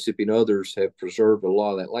State of Mississippi and others have preserved a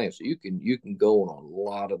lot of that land. So you can go on a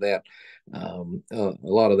lot of that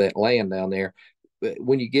land down there. But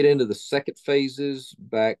when you get into the second phases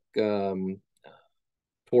back toward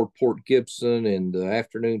Port Gibson and the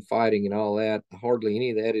afternoon fighting and all that, hardly any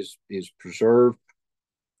of that is preserved,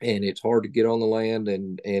 and it's hard to get on the land,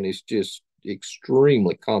 and it's just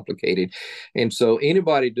extremely complicated. And so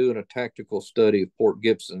anybody doing a tactical study of Port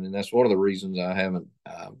Gibson, and that's one of the reasons I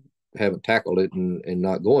haven't tackled it and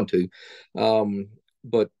not going to,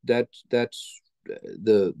 but that's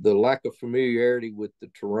the lack of familiarity with the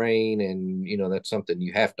terrain, and that's something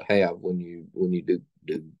you have to have when you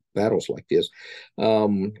do battles like this.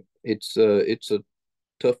 It's a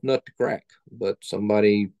tough nut to crack, but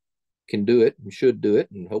somebody can do it and should do it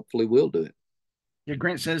and hopefully will do it. Yeah,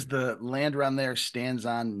 Grant says the land around there stands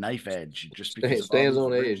on knife edge just because of all Stands these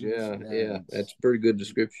on edge. ridges. Yeah, Yeah, yeah, that's a pretty good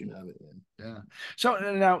description of it. yeah. So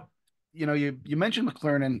now, you mentioned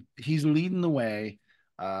McClernand. He's leading the way.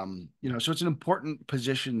 So it's an important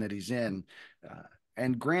position that he's in. Uh,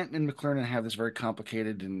 and Grant and McClernand have this very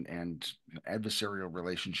complicated and adversarial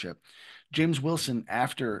relationship. James Wilson,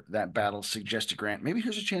 after that battle, suggested Grant, maybe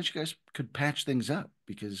here's a chance you guys could patch things up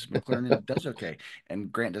because McClernand does okay,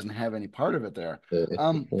 and Grant doesn't have any part of it there.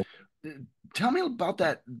 Um, Tell me about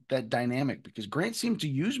that dynamic because Grant seemed to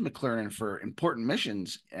use McClernand for important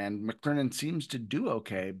missions, and McClernand seems to do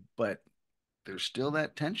okay, but there's still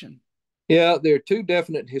that tension. Yeah, there are two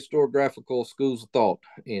definite historiographical schools of thought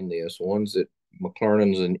in this. One's that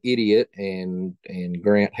McClernand's an idiot and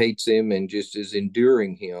Grant hates him and just is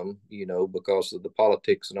enduring him, because of the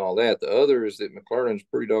politics and all that. The other is that McClernand's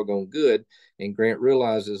pretty doggone good and Grant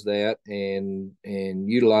realizes that and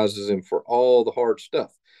utilizes him for all the hard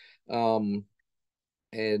stuff. Um,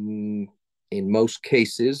 and in most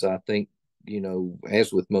cases, I think,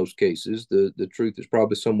 as with most cases, the truth is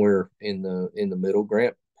probably somewhere in the middle.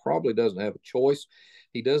 Grant probably doesn't have a choice.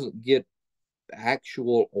 He doesn't get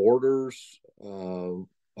actual orders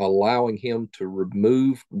allowing him to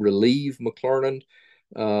relieve McClernand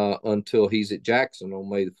until he's at Jackson on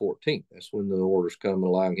May the 14th. That's when the orders come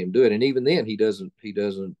allowing him to do it. And even then, he doesn't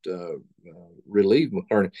relieve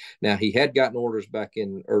McClernand. Now he had gotten orders back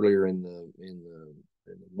in earlier in the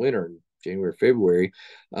winter, in January, February,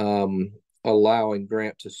 allowing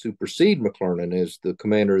Grant to supersede McClernand as the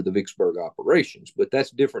commander of the Vicksburg operations. But that's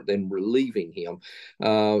different than relieving him.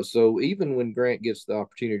 So even when Grant gets the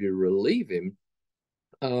opportunity to relieve him,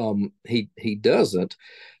 he doesn't.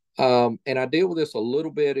 And I deal with this a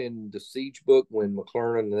little bit in the Siege book when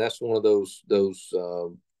McClernand, and that's one of those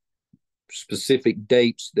specific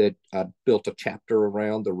dates that I built a chapter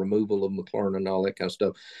around the removal of McClernand and all that kind of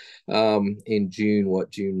stuff in June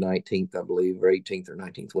 19th, I believe, or 18th or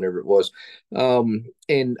 19th, whenever it was.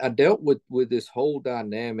 And I dealt with this whole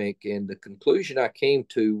dynamic, and the conclusion I came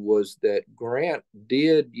to was that Grant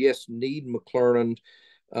did, yes, need McClernand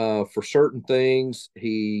for certain things.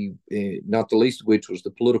 He, not the least of which was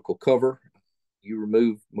the political cover. You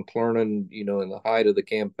remove McClernand, in the height of the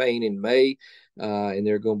campaign in May, and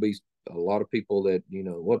there are going to be a lot of people that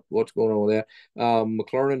what's going on with that.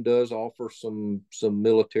 McClernand does offer some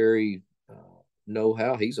military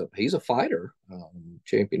know-how. He's a fighter,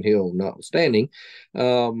 Champion Hill notwithstanding.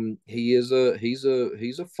 He's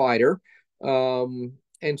a fighter,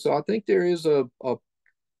 and so I think there is a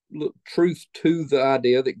truth to the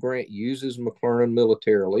idea that Grant uses McClernand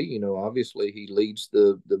militarily. Obviously he leads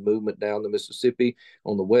the movement down the Mississippi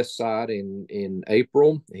on the west side in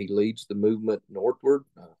April. He leads the movement northward,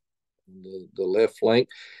 the left flank,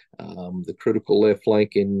 the critical left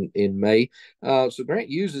flank in May. So Grant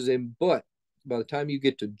uses him, but by the time you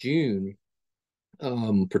get to June,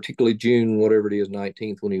 particularly June, whatever it is,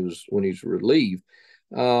 19th, when he's relieved,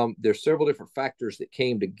 there's several different factors that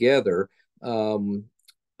came together.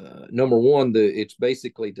 Number one, it's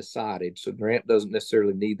basically decided, so Grant doesn't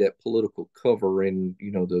necessarily need that political cover, and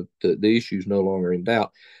the issue's no longer in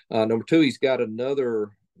doubt. Number two, he's got another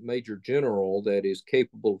major general that is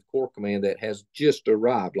capable of corps command that has just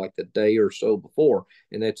arrived, like the day or so before,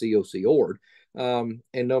 and that's EOC Ord. And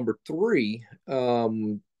number three,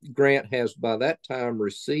 Grant has by that time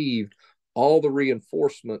received all the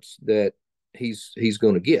reinforcements that he's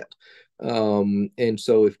going to get. And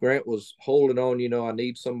so if Grant was holding on, I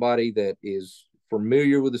need somebody that is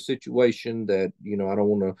familiar with the situation, that I don't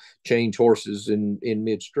want to change horses in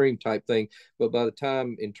midstream type thing. But by the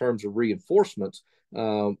time, in terms of reinforcements,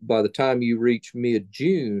 by the time you reach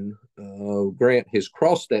mid-June, Grant has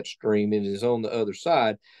crossed that stream and is on the other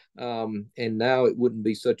side. And now it wouldn't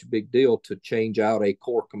be such a big deal to change out a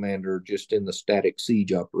corps commander just in the static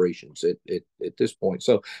siege operations at this point.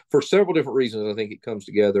 So for several different reasons, I think it comes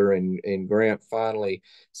together, and Grant finally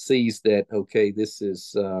sees that, okay, this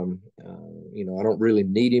is, I don't really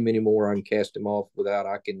need him anymore. I can cast him off without,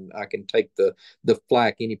 I can take the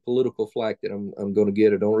flack, any political flack that I'm going to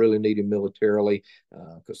get. I don't really need him militarily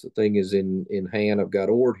because the thing is in hand. I've got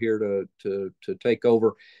Ord here to take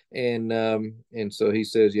over. And so he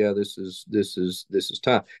says, yeah, this is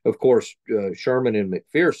time. Of course, Sherman and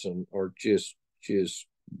McPherson are just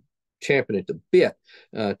champing at the bit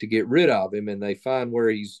to get rid of him, and they find where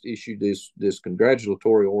he's issued this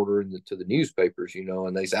congratulatory order to the newspapers,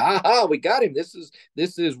 and they say, "Aha, we got him.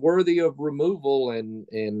 This is worthy of removal." And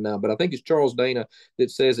but I think it's Charles Dana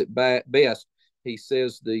that says it best. He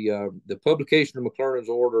says the publication of McClernand's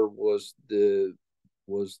order was the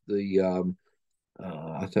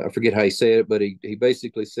I forget how he said it, but he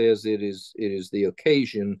basically says it is the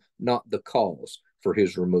occasion, not the cause, for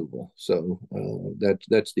his removal. So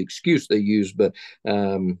that's the excuse they use, but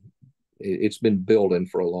it's been building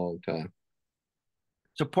for a long time.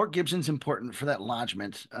 So Port Gibson's important for that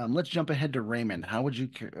lodgment. Let's jump ahead to Raymond. How would you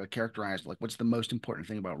characterize, like, what's the most important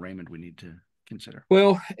thing about Raymond we need to consider?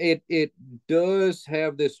 Well, it does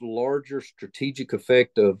have this larger strategic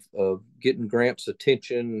effect of getting Grant's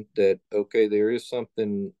attention that okay, there is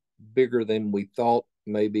something bigger than we thought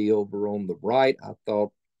maybe over on the right. I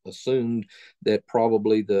thought assumed that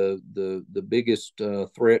probably the biggest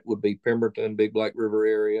threat would be Pemberton, Big Black River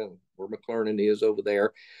area, where McClernand is over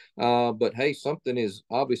there. But hey, something is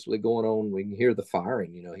obviously going on. We can hear the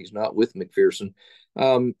firing. You know, he's not with McPherson.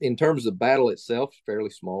 In terms of the battle itself, fairly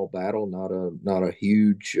small battle, not a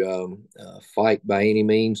huge fight by any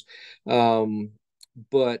means,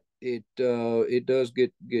 but it does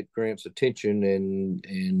get Grant's attention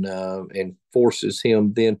and forces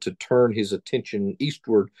him then to turn his attention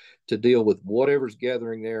eastward to deal with whatever's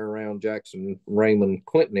gathering there around Jackson, Raymond,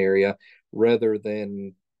 Clinton area, rather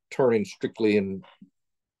than turning strictly and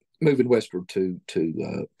moving westward to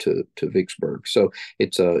Vicksburg. So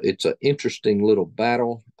it's an interesting little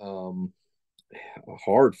battle, a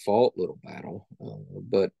hard fought little battle.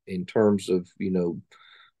 But in terms of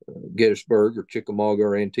Gettysburg or Chickamauga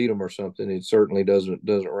or Antietam or something, it certainly doesn't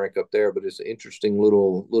rank up there. But it's an interesting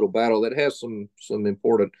little battle that has some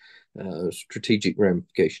important strategic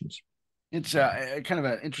ramifications. It's kind of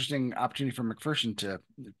an interesting opportunity for McPherson to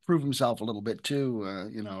prove himself a little bit too.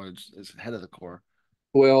 As head of the corps.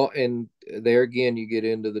 Well, and there again, you get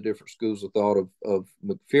into the different schools of thought of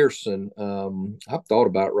McPherson. I've thought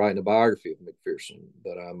about writing a biography of McPherson,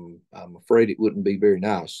 but I'm afraid it wouldn't be very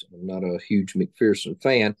nice. I'm not a huge McPherson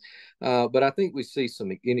fan, but I think we see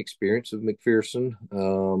some inexperience of McPherson.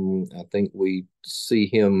 I think we see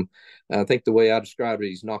him. I think the way I described it,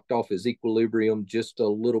 he's knocked off his equilibrium just a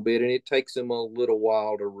little bit, and it takes him a little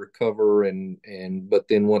while to recover. And but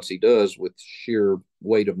then once he does, with sheer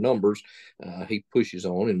weight of numbers, he pushes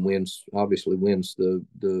on and obviously wins the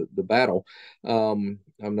battle. I'm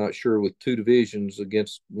not sure with two divisions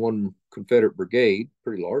against one Confederate brigade,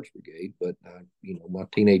 pretty large brigade, but my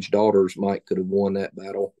teenage daughters might could have won that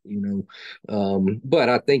battle. But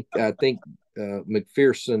I think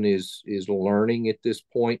McPherson is learning at this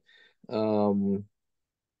point. I'm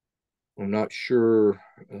not sure,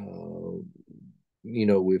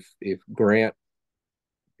 if Grant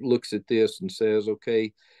looks at this and says,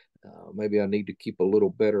 okay, maybe I need to keep a little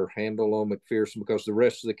better handle on McPherson, because the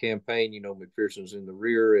rest of the campaign, McPherson's in the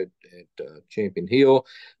rear at Champion Hill.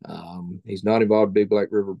 He's not involved in Big Black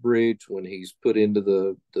River Bridge. When he's put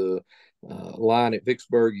into the line at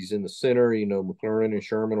Vicksburg, he's in the center. McClernand and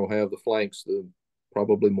Sherman will have the flanks, the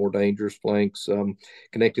probably more dangerous flanks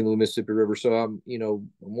connecting the Mississippi River. So I'm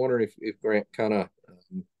wondering if Grant kind of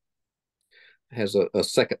has a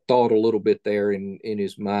second thought a little bit there in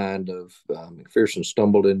his mind of McPherson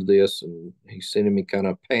stumbled into this, and he's sending me kind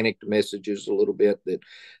of panicked messages a little bit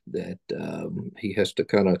that he has to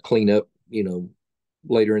kind of clean up,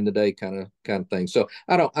 later in the day kind of thing. So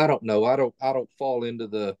I don't know. I don't fall into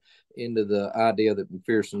the idea that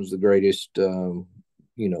McPherson's the greatest,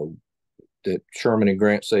 that Sherman and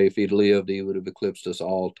Grant say if he'd lived, he would have eclipsed us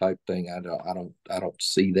all type thing. I don't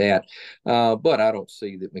see that. But I don't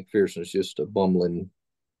see that McPherson's just a bumbling,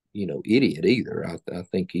 idiot either. I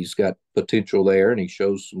think he's got potential there and he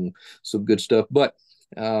shows some good stuff. But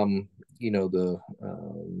he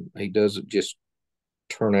doesn't just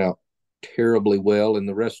turn out terribly well in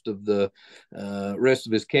the rest of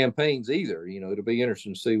his campaigns either. It'll be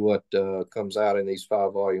interesting to see what comes out in these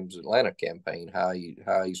 5 volumes Atlanta campaign, how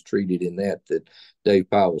he's treated in that Dave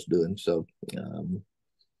Powell's doing. So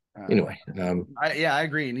anyway, I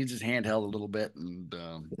agree. He needs his hand held a little bit, and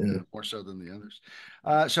more so than the others.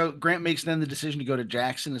 So Grant makes then the decision to go to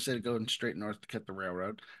Jackson instead of going straight north to cut the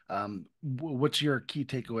railroad. What's your key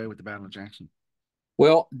takeaway with the Battle of Jackson?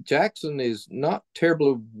 well, Jackson is not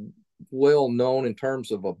terribly well known in terms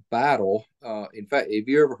of a battle. In fact, have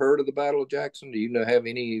you ever heard of the Battle of Jackson? Do you have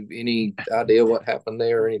any idea what happened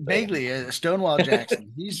there or anything? Vaguely, Stonewall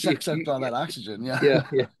Jackson. He you, sucks up you, all that oxygen. Yeah.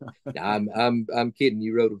 yeah, yeah. I'm kidding.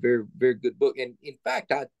 You wrote a very, very good book, and in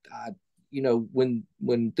fact,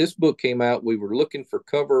 when this book came out, we were looking for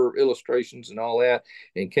cover illustrations and all that,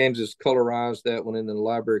 and Kansas colorized that one in the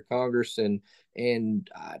Library of Congress, and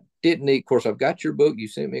I didn't need. Of course, I've got your book. You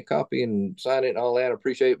sent me a copy and signed it and all that. I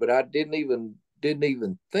appreciate it, but I didn't even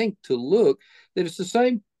think to look that it's the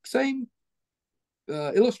same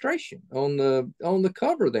illustration on the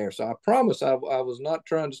cover there. So I promise I was not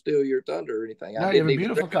trying to steal your thunder or anything. I No, you have didn't a even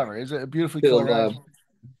beautiful cover. It's a beautifully till colorized.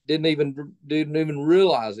 didn't even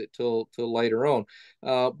realize it till later on.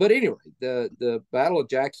 But anyway, the Battle of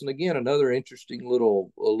Jackson, again, another interesting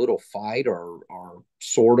little fight or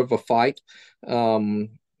sort of a fight.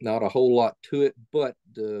 not a whole lot to it, but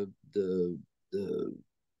the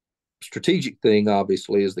strategic thing,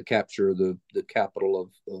 obviously, is the capture of the capital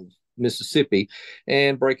of Mississippi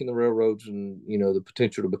and breaking the railroads, and the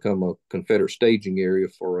potential to become a Confederate staging area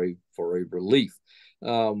for a relief.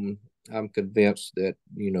 I'm convinced that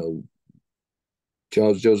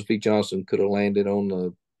Joseph E. Johnson could have landed on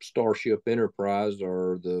the Starship Enterprise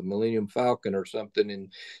or the Millennium Falcon or something,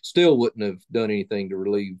 and still wouldn't have done anything to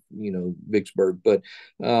relieve Vicksburg. But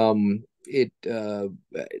it to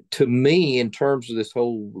me, in terms of this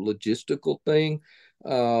whole logistical thing,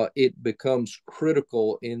 it becomes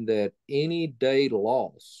critical in that any day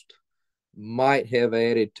lost might have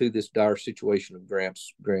added to this dire situation of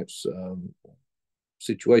Grant's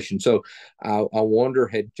situation. So I wonder,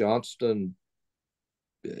 had Johnston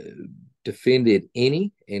defended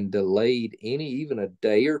any and delayed any, even a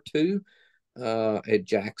day or two, at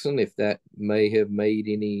Jackson, if that may have made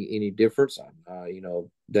any difference.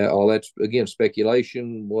 That all that's again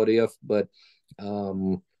speculation, what if, but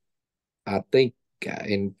I think,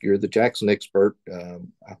 and you're the Jackson expert,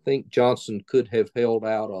 I think Johnson could have held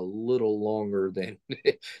out a little longer than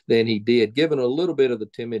than he did, given a little bit of the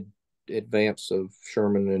timid advance of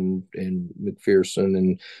Sherman and McPherson.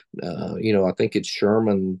 And I think it's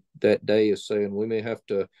Sherman that day is saying we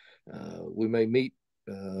may meet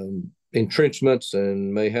entrenchments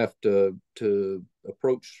and may have to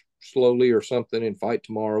approach slowly or something and fight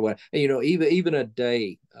tomorrow. And, even a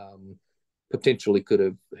day potentially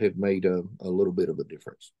could have made a little bit of a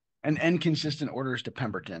difference. And inconsistent orders to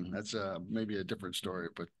Pemberton. That's maybe a different story,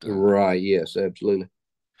 but Right. Yes, absolutely.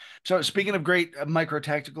 So speaking of great micro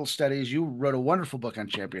tactical studies, you wrote a wonderful book on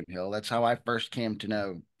Champion Hill. That's how I first came to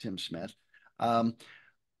know Tim Smith. Um,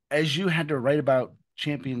 as you had to write about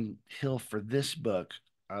Champion Hill for this book,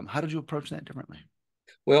 how did you approach that differently?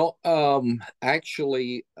 Well,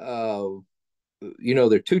 actually, there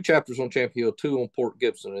are two chapters on Champion Hill, two on Port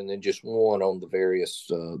Gibson, and then just one on the various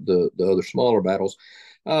the other smaller battles.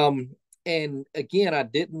 And again, I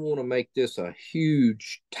didn't want to make this a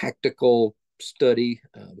huge tactical study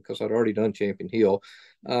because I'd already done Champion Hill.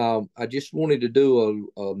 I just wanted to do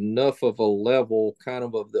enough of a level, kind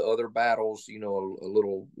of the other battles, a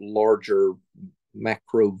little larger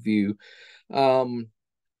macro view.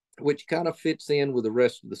 Which kind of fits in with the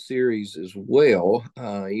rest of the series as well.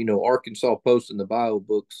 Arkansas Post in the bio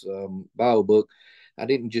book, I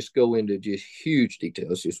didn't just go into just huge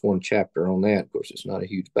details, just one chapter on that. Of course, it's not a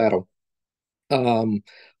huge battle.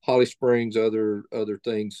 Holly Springs, other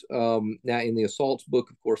things. Now, in the assaults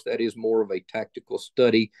book, of course, that is more of a tactical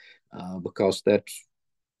study because that's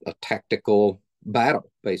a tactical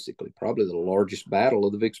battle, basically, probably the largest battle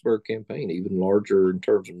of the Vicksburg campaign, even larger in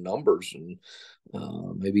terms of numbers and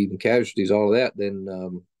maybe even casualties, all of that,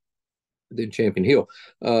 than Champion Hill.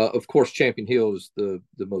 Of course, Champion Hill is the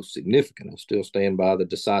most significant. I still stand by the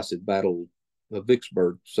decisive battle of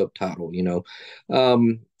Vicksburg subtitle.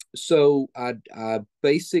 So I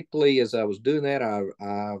basically, as I was doing that,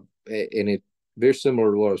 and it very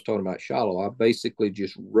similar to what I was talking about Shiloh, I basically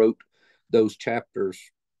just wrote those chapters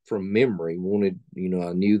from memory. I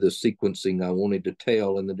knew the sequencing I wanted to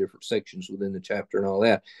tell in the different sections within the chapter and all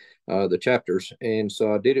that, the chapters. And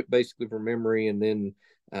so I did it basically from memory. And then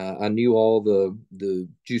I knew all the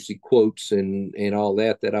juicy quotes and all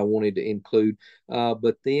that I wanted to include.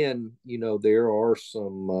 But then, there are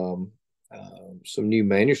some new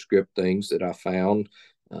manuscript things that I found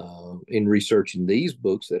in researching these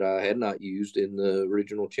books that I had not used in the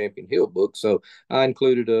original Champion Hill book. So I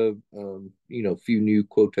included a few new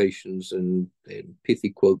quotations and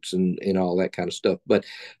pithy quotes and all that kind of stuff. But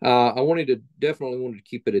I definitely wanted to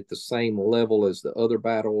keep it at the same level as the other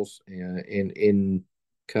battles and in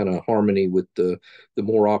kind of harmony with the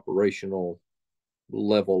more operational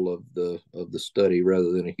level of the study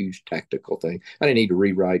rather than a huge tactical thing. I didn't need to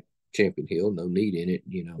rewrite Champion Hill, no need in it,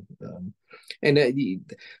 and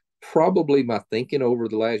probably my thinking over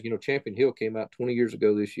the last, Champion Hill came out 20 years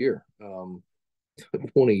ago this year.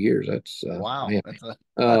 20 years, that's Wow. man.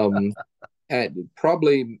 That's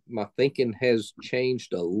Probably my thinking has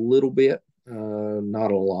changed a little bit,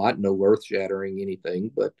 not a lot, no earth shattering anything,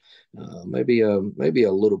 but maybe a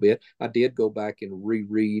little bit. I did go back and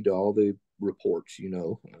reread all the reports,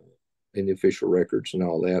 in the official records and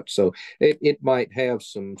all that. So it might have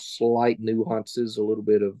some slight nuances, a little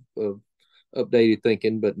bit of updated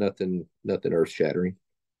thinking, but nothing earth shattering.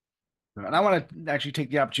 And I want to actually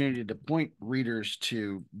take the opportunity to point readers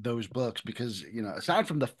to those books because, aside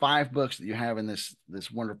from the 5 books that you have in this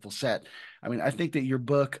wonderful set, I mean, I think that your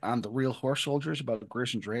book on the real horse soldiers about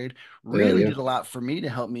Grierson's raid really Yeah, did a lot for me to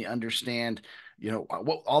help me understand,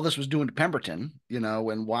 what all this was doing to Pemberton,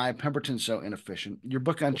 and why Pemberton's so inefficient. Your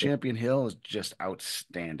book on Champion Hill is just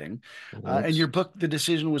outstanding. And that's your book, The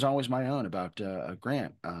Decision Was Always My Own about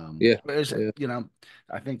Grant. yeah, But it's, yeah.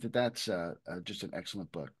 I think that that's just an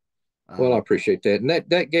excellent book. Well, I Um, appreciate that, and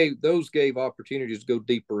that gave opportunities to go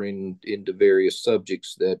deeper into various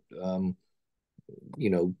subjects that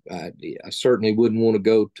I certainly wouldn't want to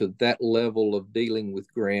go to that level of dealing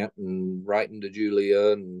with Grant and writing to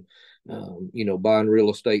Julia and buying real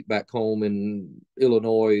estate back home in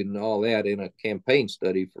Illinois and all that in a campaign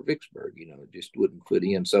study for Vicksburg. It just wouldn't fit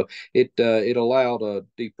in. So it allowed a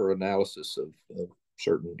deeper analysis of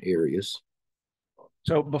certain areas.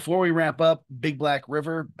 So before we wrap up, Big Black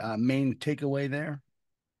River, main takeaway there.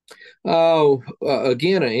 Oh,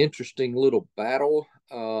 again, an interesting little battle.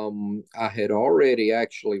 I had already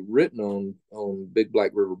actually written on Big Black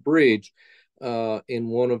River Bridge in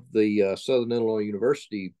one of the Southern Illinois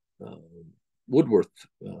University uh, Woodworth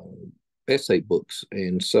essay books,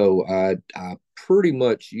 and so I pretty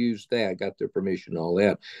much used that. Got their permission, all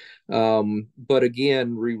that. But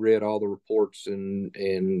again, reread all the reports and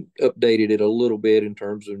updated it a little bit in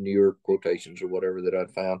terms of newer quotations or whatever that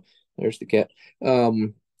I'd found. There's the cat.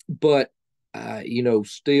 But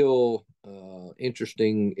still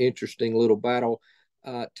interesting little battle.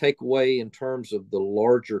 Takeaway in terms of the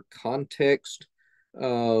larger context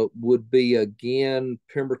would be again,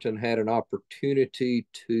 Pemberton had an opportunity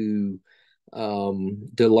to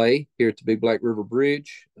delay here at the Big Black River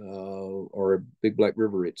Bridge or Big Black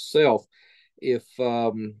River itself. If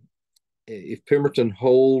if Pemberton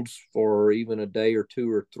holds for even a day or two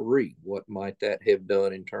or three, what might that have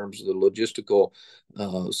done in terms of the logistical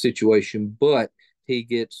situation? But he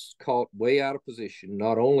gets caught way out of position,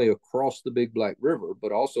 not only across the Big Black River,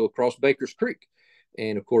 but also across Baker's Creek.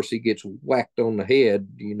 And of course, he gets whacked on the head,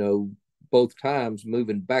 both times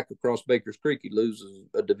moving back across Baker's Creek, he loses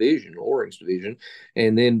a division, Loring's division,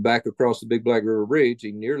 and then back across the Big Black River Bridge,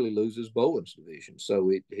 he nearly loses Bowen's division. So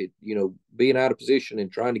being out of position and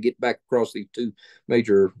trying to get back across these two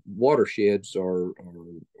major watersheds are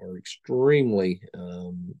extremely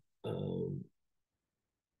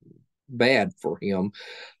bad for him.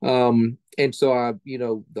 And so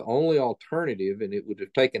the only alternative, and it would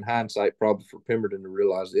have taken hindsight probably for Pemberton to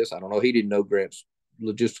realize this. I don't know. He didn't know Grant's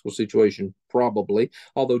logistical situation probably,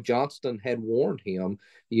 although Johnston had warned him,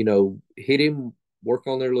 hit him, work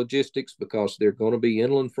on their logistics because they're going to be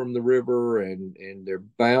inland from the river and they're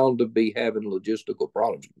bound to be having logistical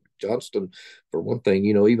problems. Johnston, for one thing,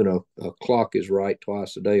 even a clock is right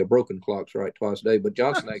twice a day. A broken clock's right twice a day, but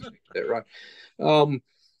Johnston actually did that right.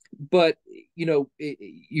 But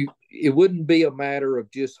it wouldn't be a matter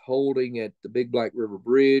of just holding at the Big Black River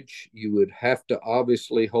Bridge. You would have to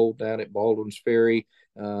obviously hold down at Baldwin's Ferry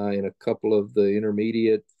and a couple of the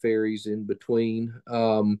intermediate ferries in between.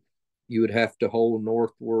 You would have to hold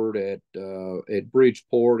northward at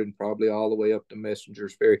Bridgeport and probably all the way up to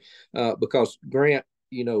Messenger's Ferry because Grant,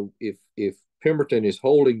 if Pemberton is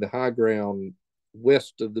holding the high ground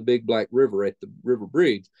west of the Big Black River at the River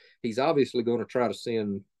Bridge, he's obviously going to try to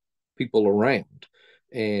send people around,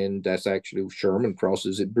 and that's actually Sherman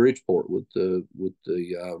crosses at Bridgeport with the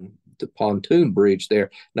pontoon bridge there.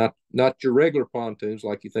 Not your regular pontoons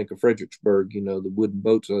like you think of Fredericksburg. The wooden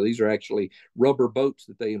boats. So these are actually rubber boats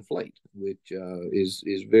that they inflate, which is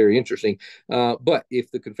very interesting. But if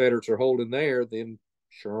the Confederates are holding there, then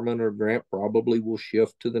Sherman or Grant probably will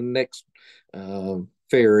shift to the next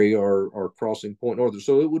ferry or crossing Point Northern.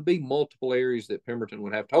 So it would be multiple areas that Pemberton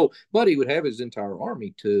would have to hold, but he would have his entire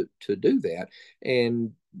army to do that.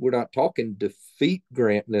 And we're not talking defeat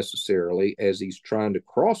Grant necessarily as he's trying to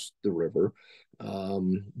cross the river,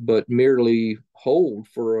 but merely hold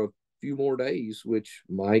for a few more days, which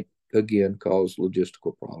might again cause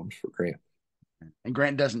logistical problems for Grant. And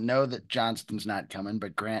Grant doesn't know that Johnston's not coming,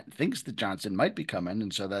 but Grant thinks that Johnston might be coming,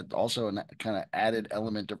 and so that also a kind of added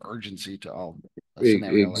element of urgency to all a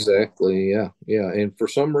scenario like that. Exactly. Yeah. Yeah. And for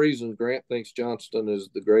some reason, Grant thinks Johnston is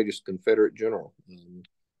the greatest Confederate general.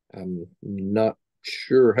 I'm not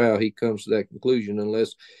sure how he comes to that conclusion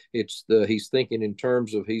unless he's thinking in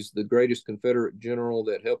terms of he's the greatest Confederate general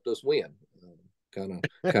that helped us win. Kind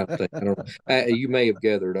of thing. I don't. You may have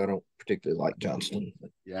gathered. I don't particularly like Johnston.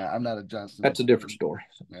 Yeah, I'm not a That's Johnston. a different story.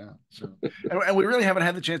 Yeah. So, and we really haven't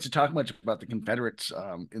had the chance to talk much about the Confederates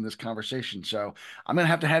in this conversation. So I'm going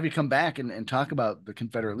to have you come back and talk about the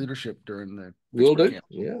Confederate leadership during the Will Vicksburg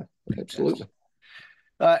do. campaign. Yeah. Fantastic. Absolutely.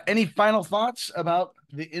 Any final thoughts about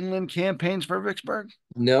the inland campaigns for Vicksburg?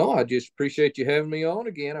 No, I just appreciate you having me on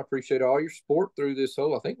again. I appreciate all your support through this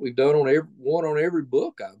whole. I think we've done on every one on every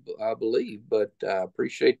book, I believe. But I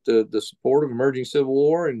appreciate the support of Emerging Civil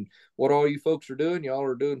War and what all you folks are doing. Y'all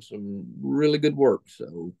are doing some really good work. So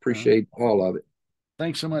Uh, appreciate all of it.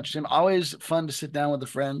 thanks so much, Tim. Always fun to sit down with a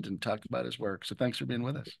friend and talk about his work. So thanks for being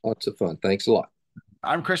with us. Lots of fun. Thanks a lot.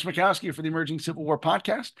 I'm Chris Mikowski for the Emerging Civil War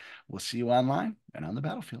podcast. We'll see you online and on the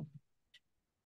battlefield.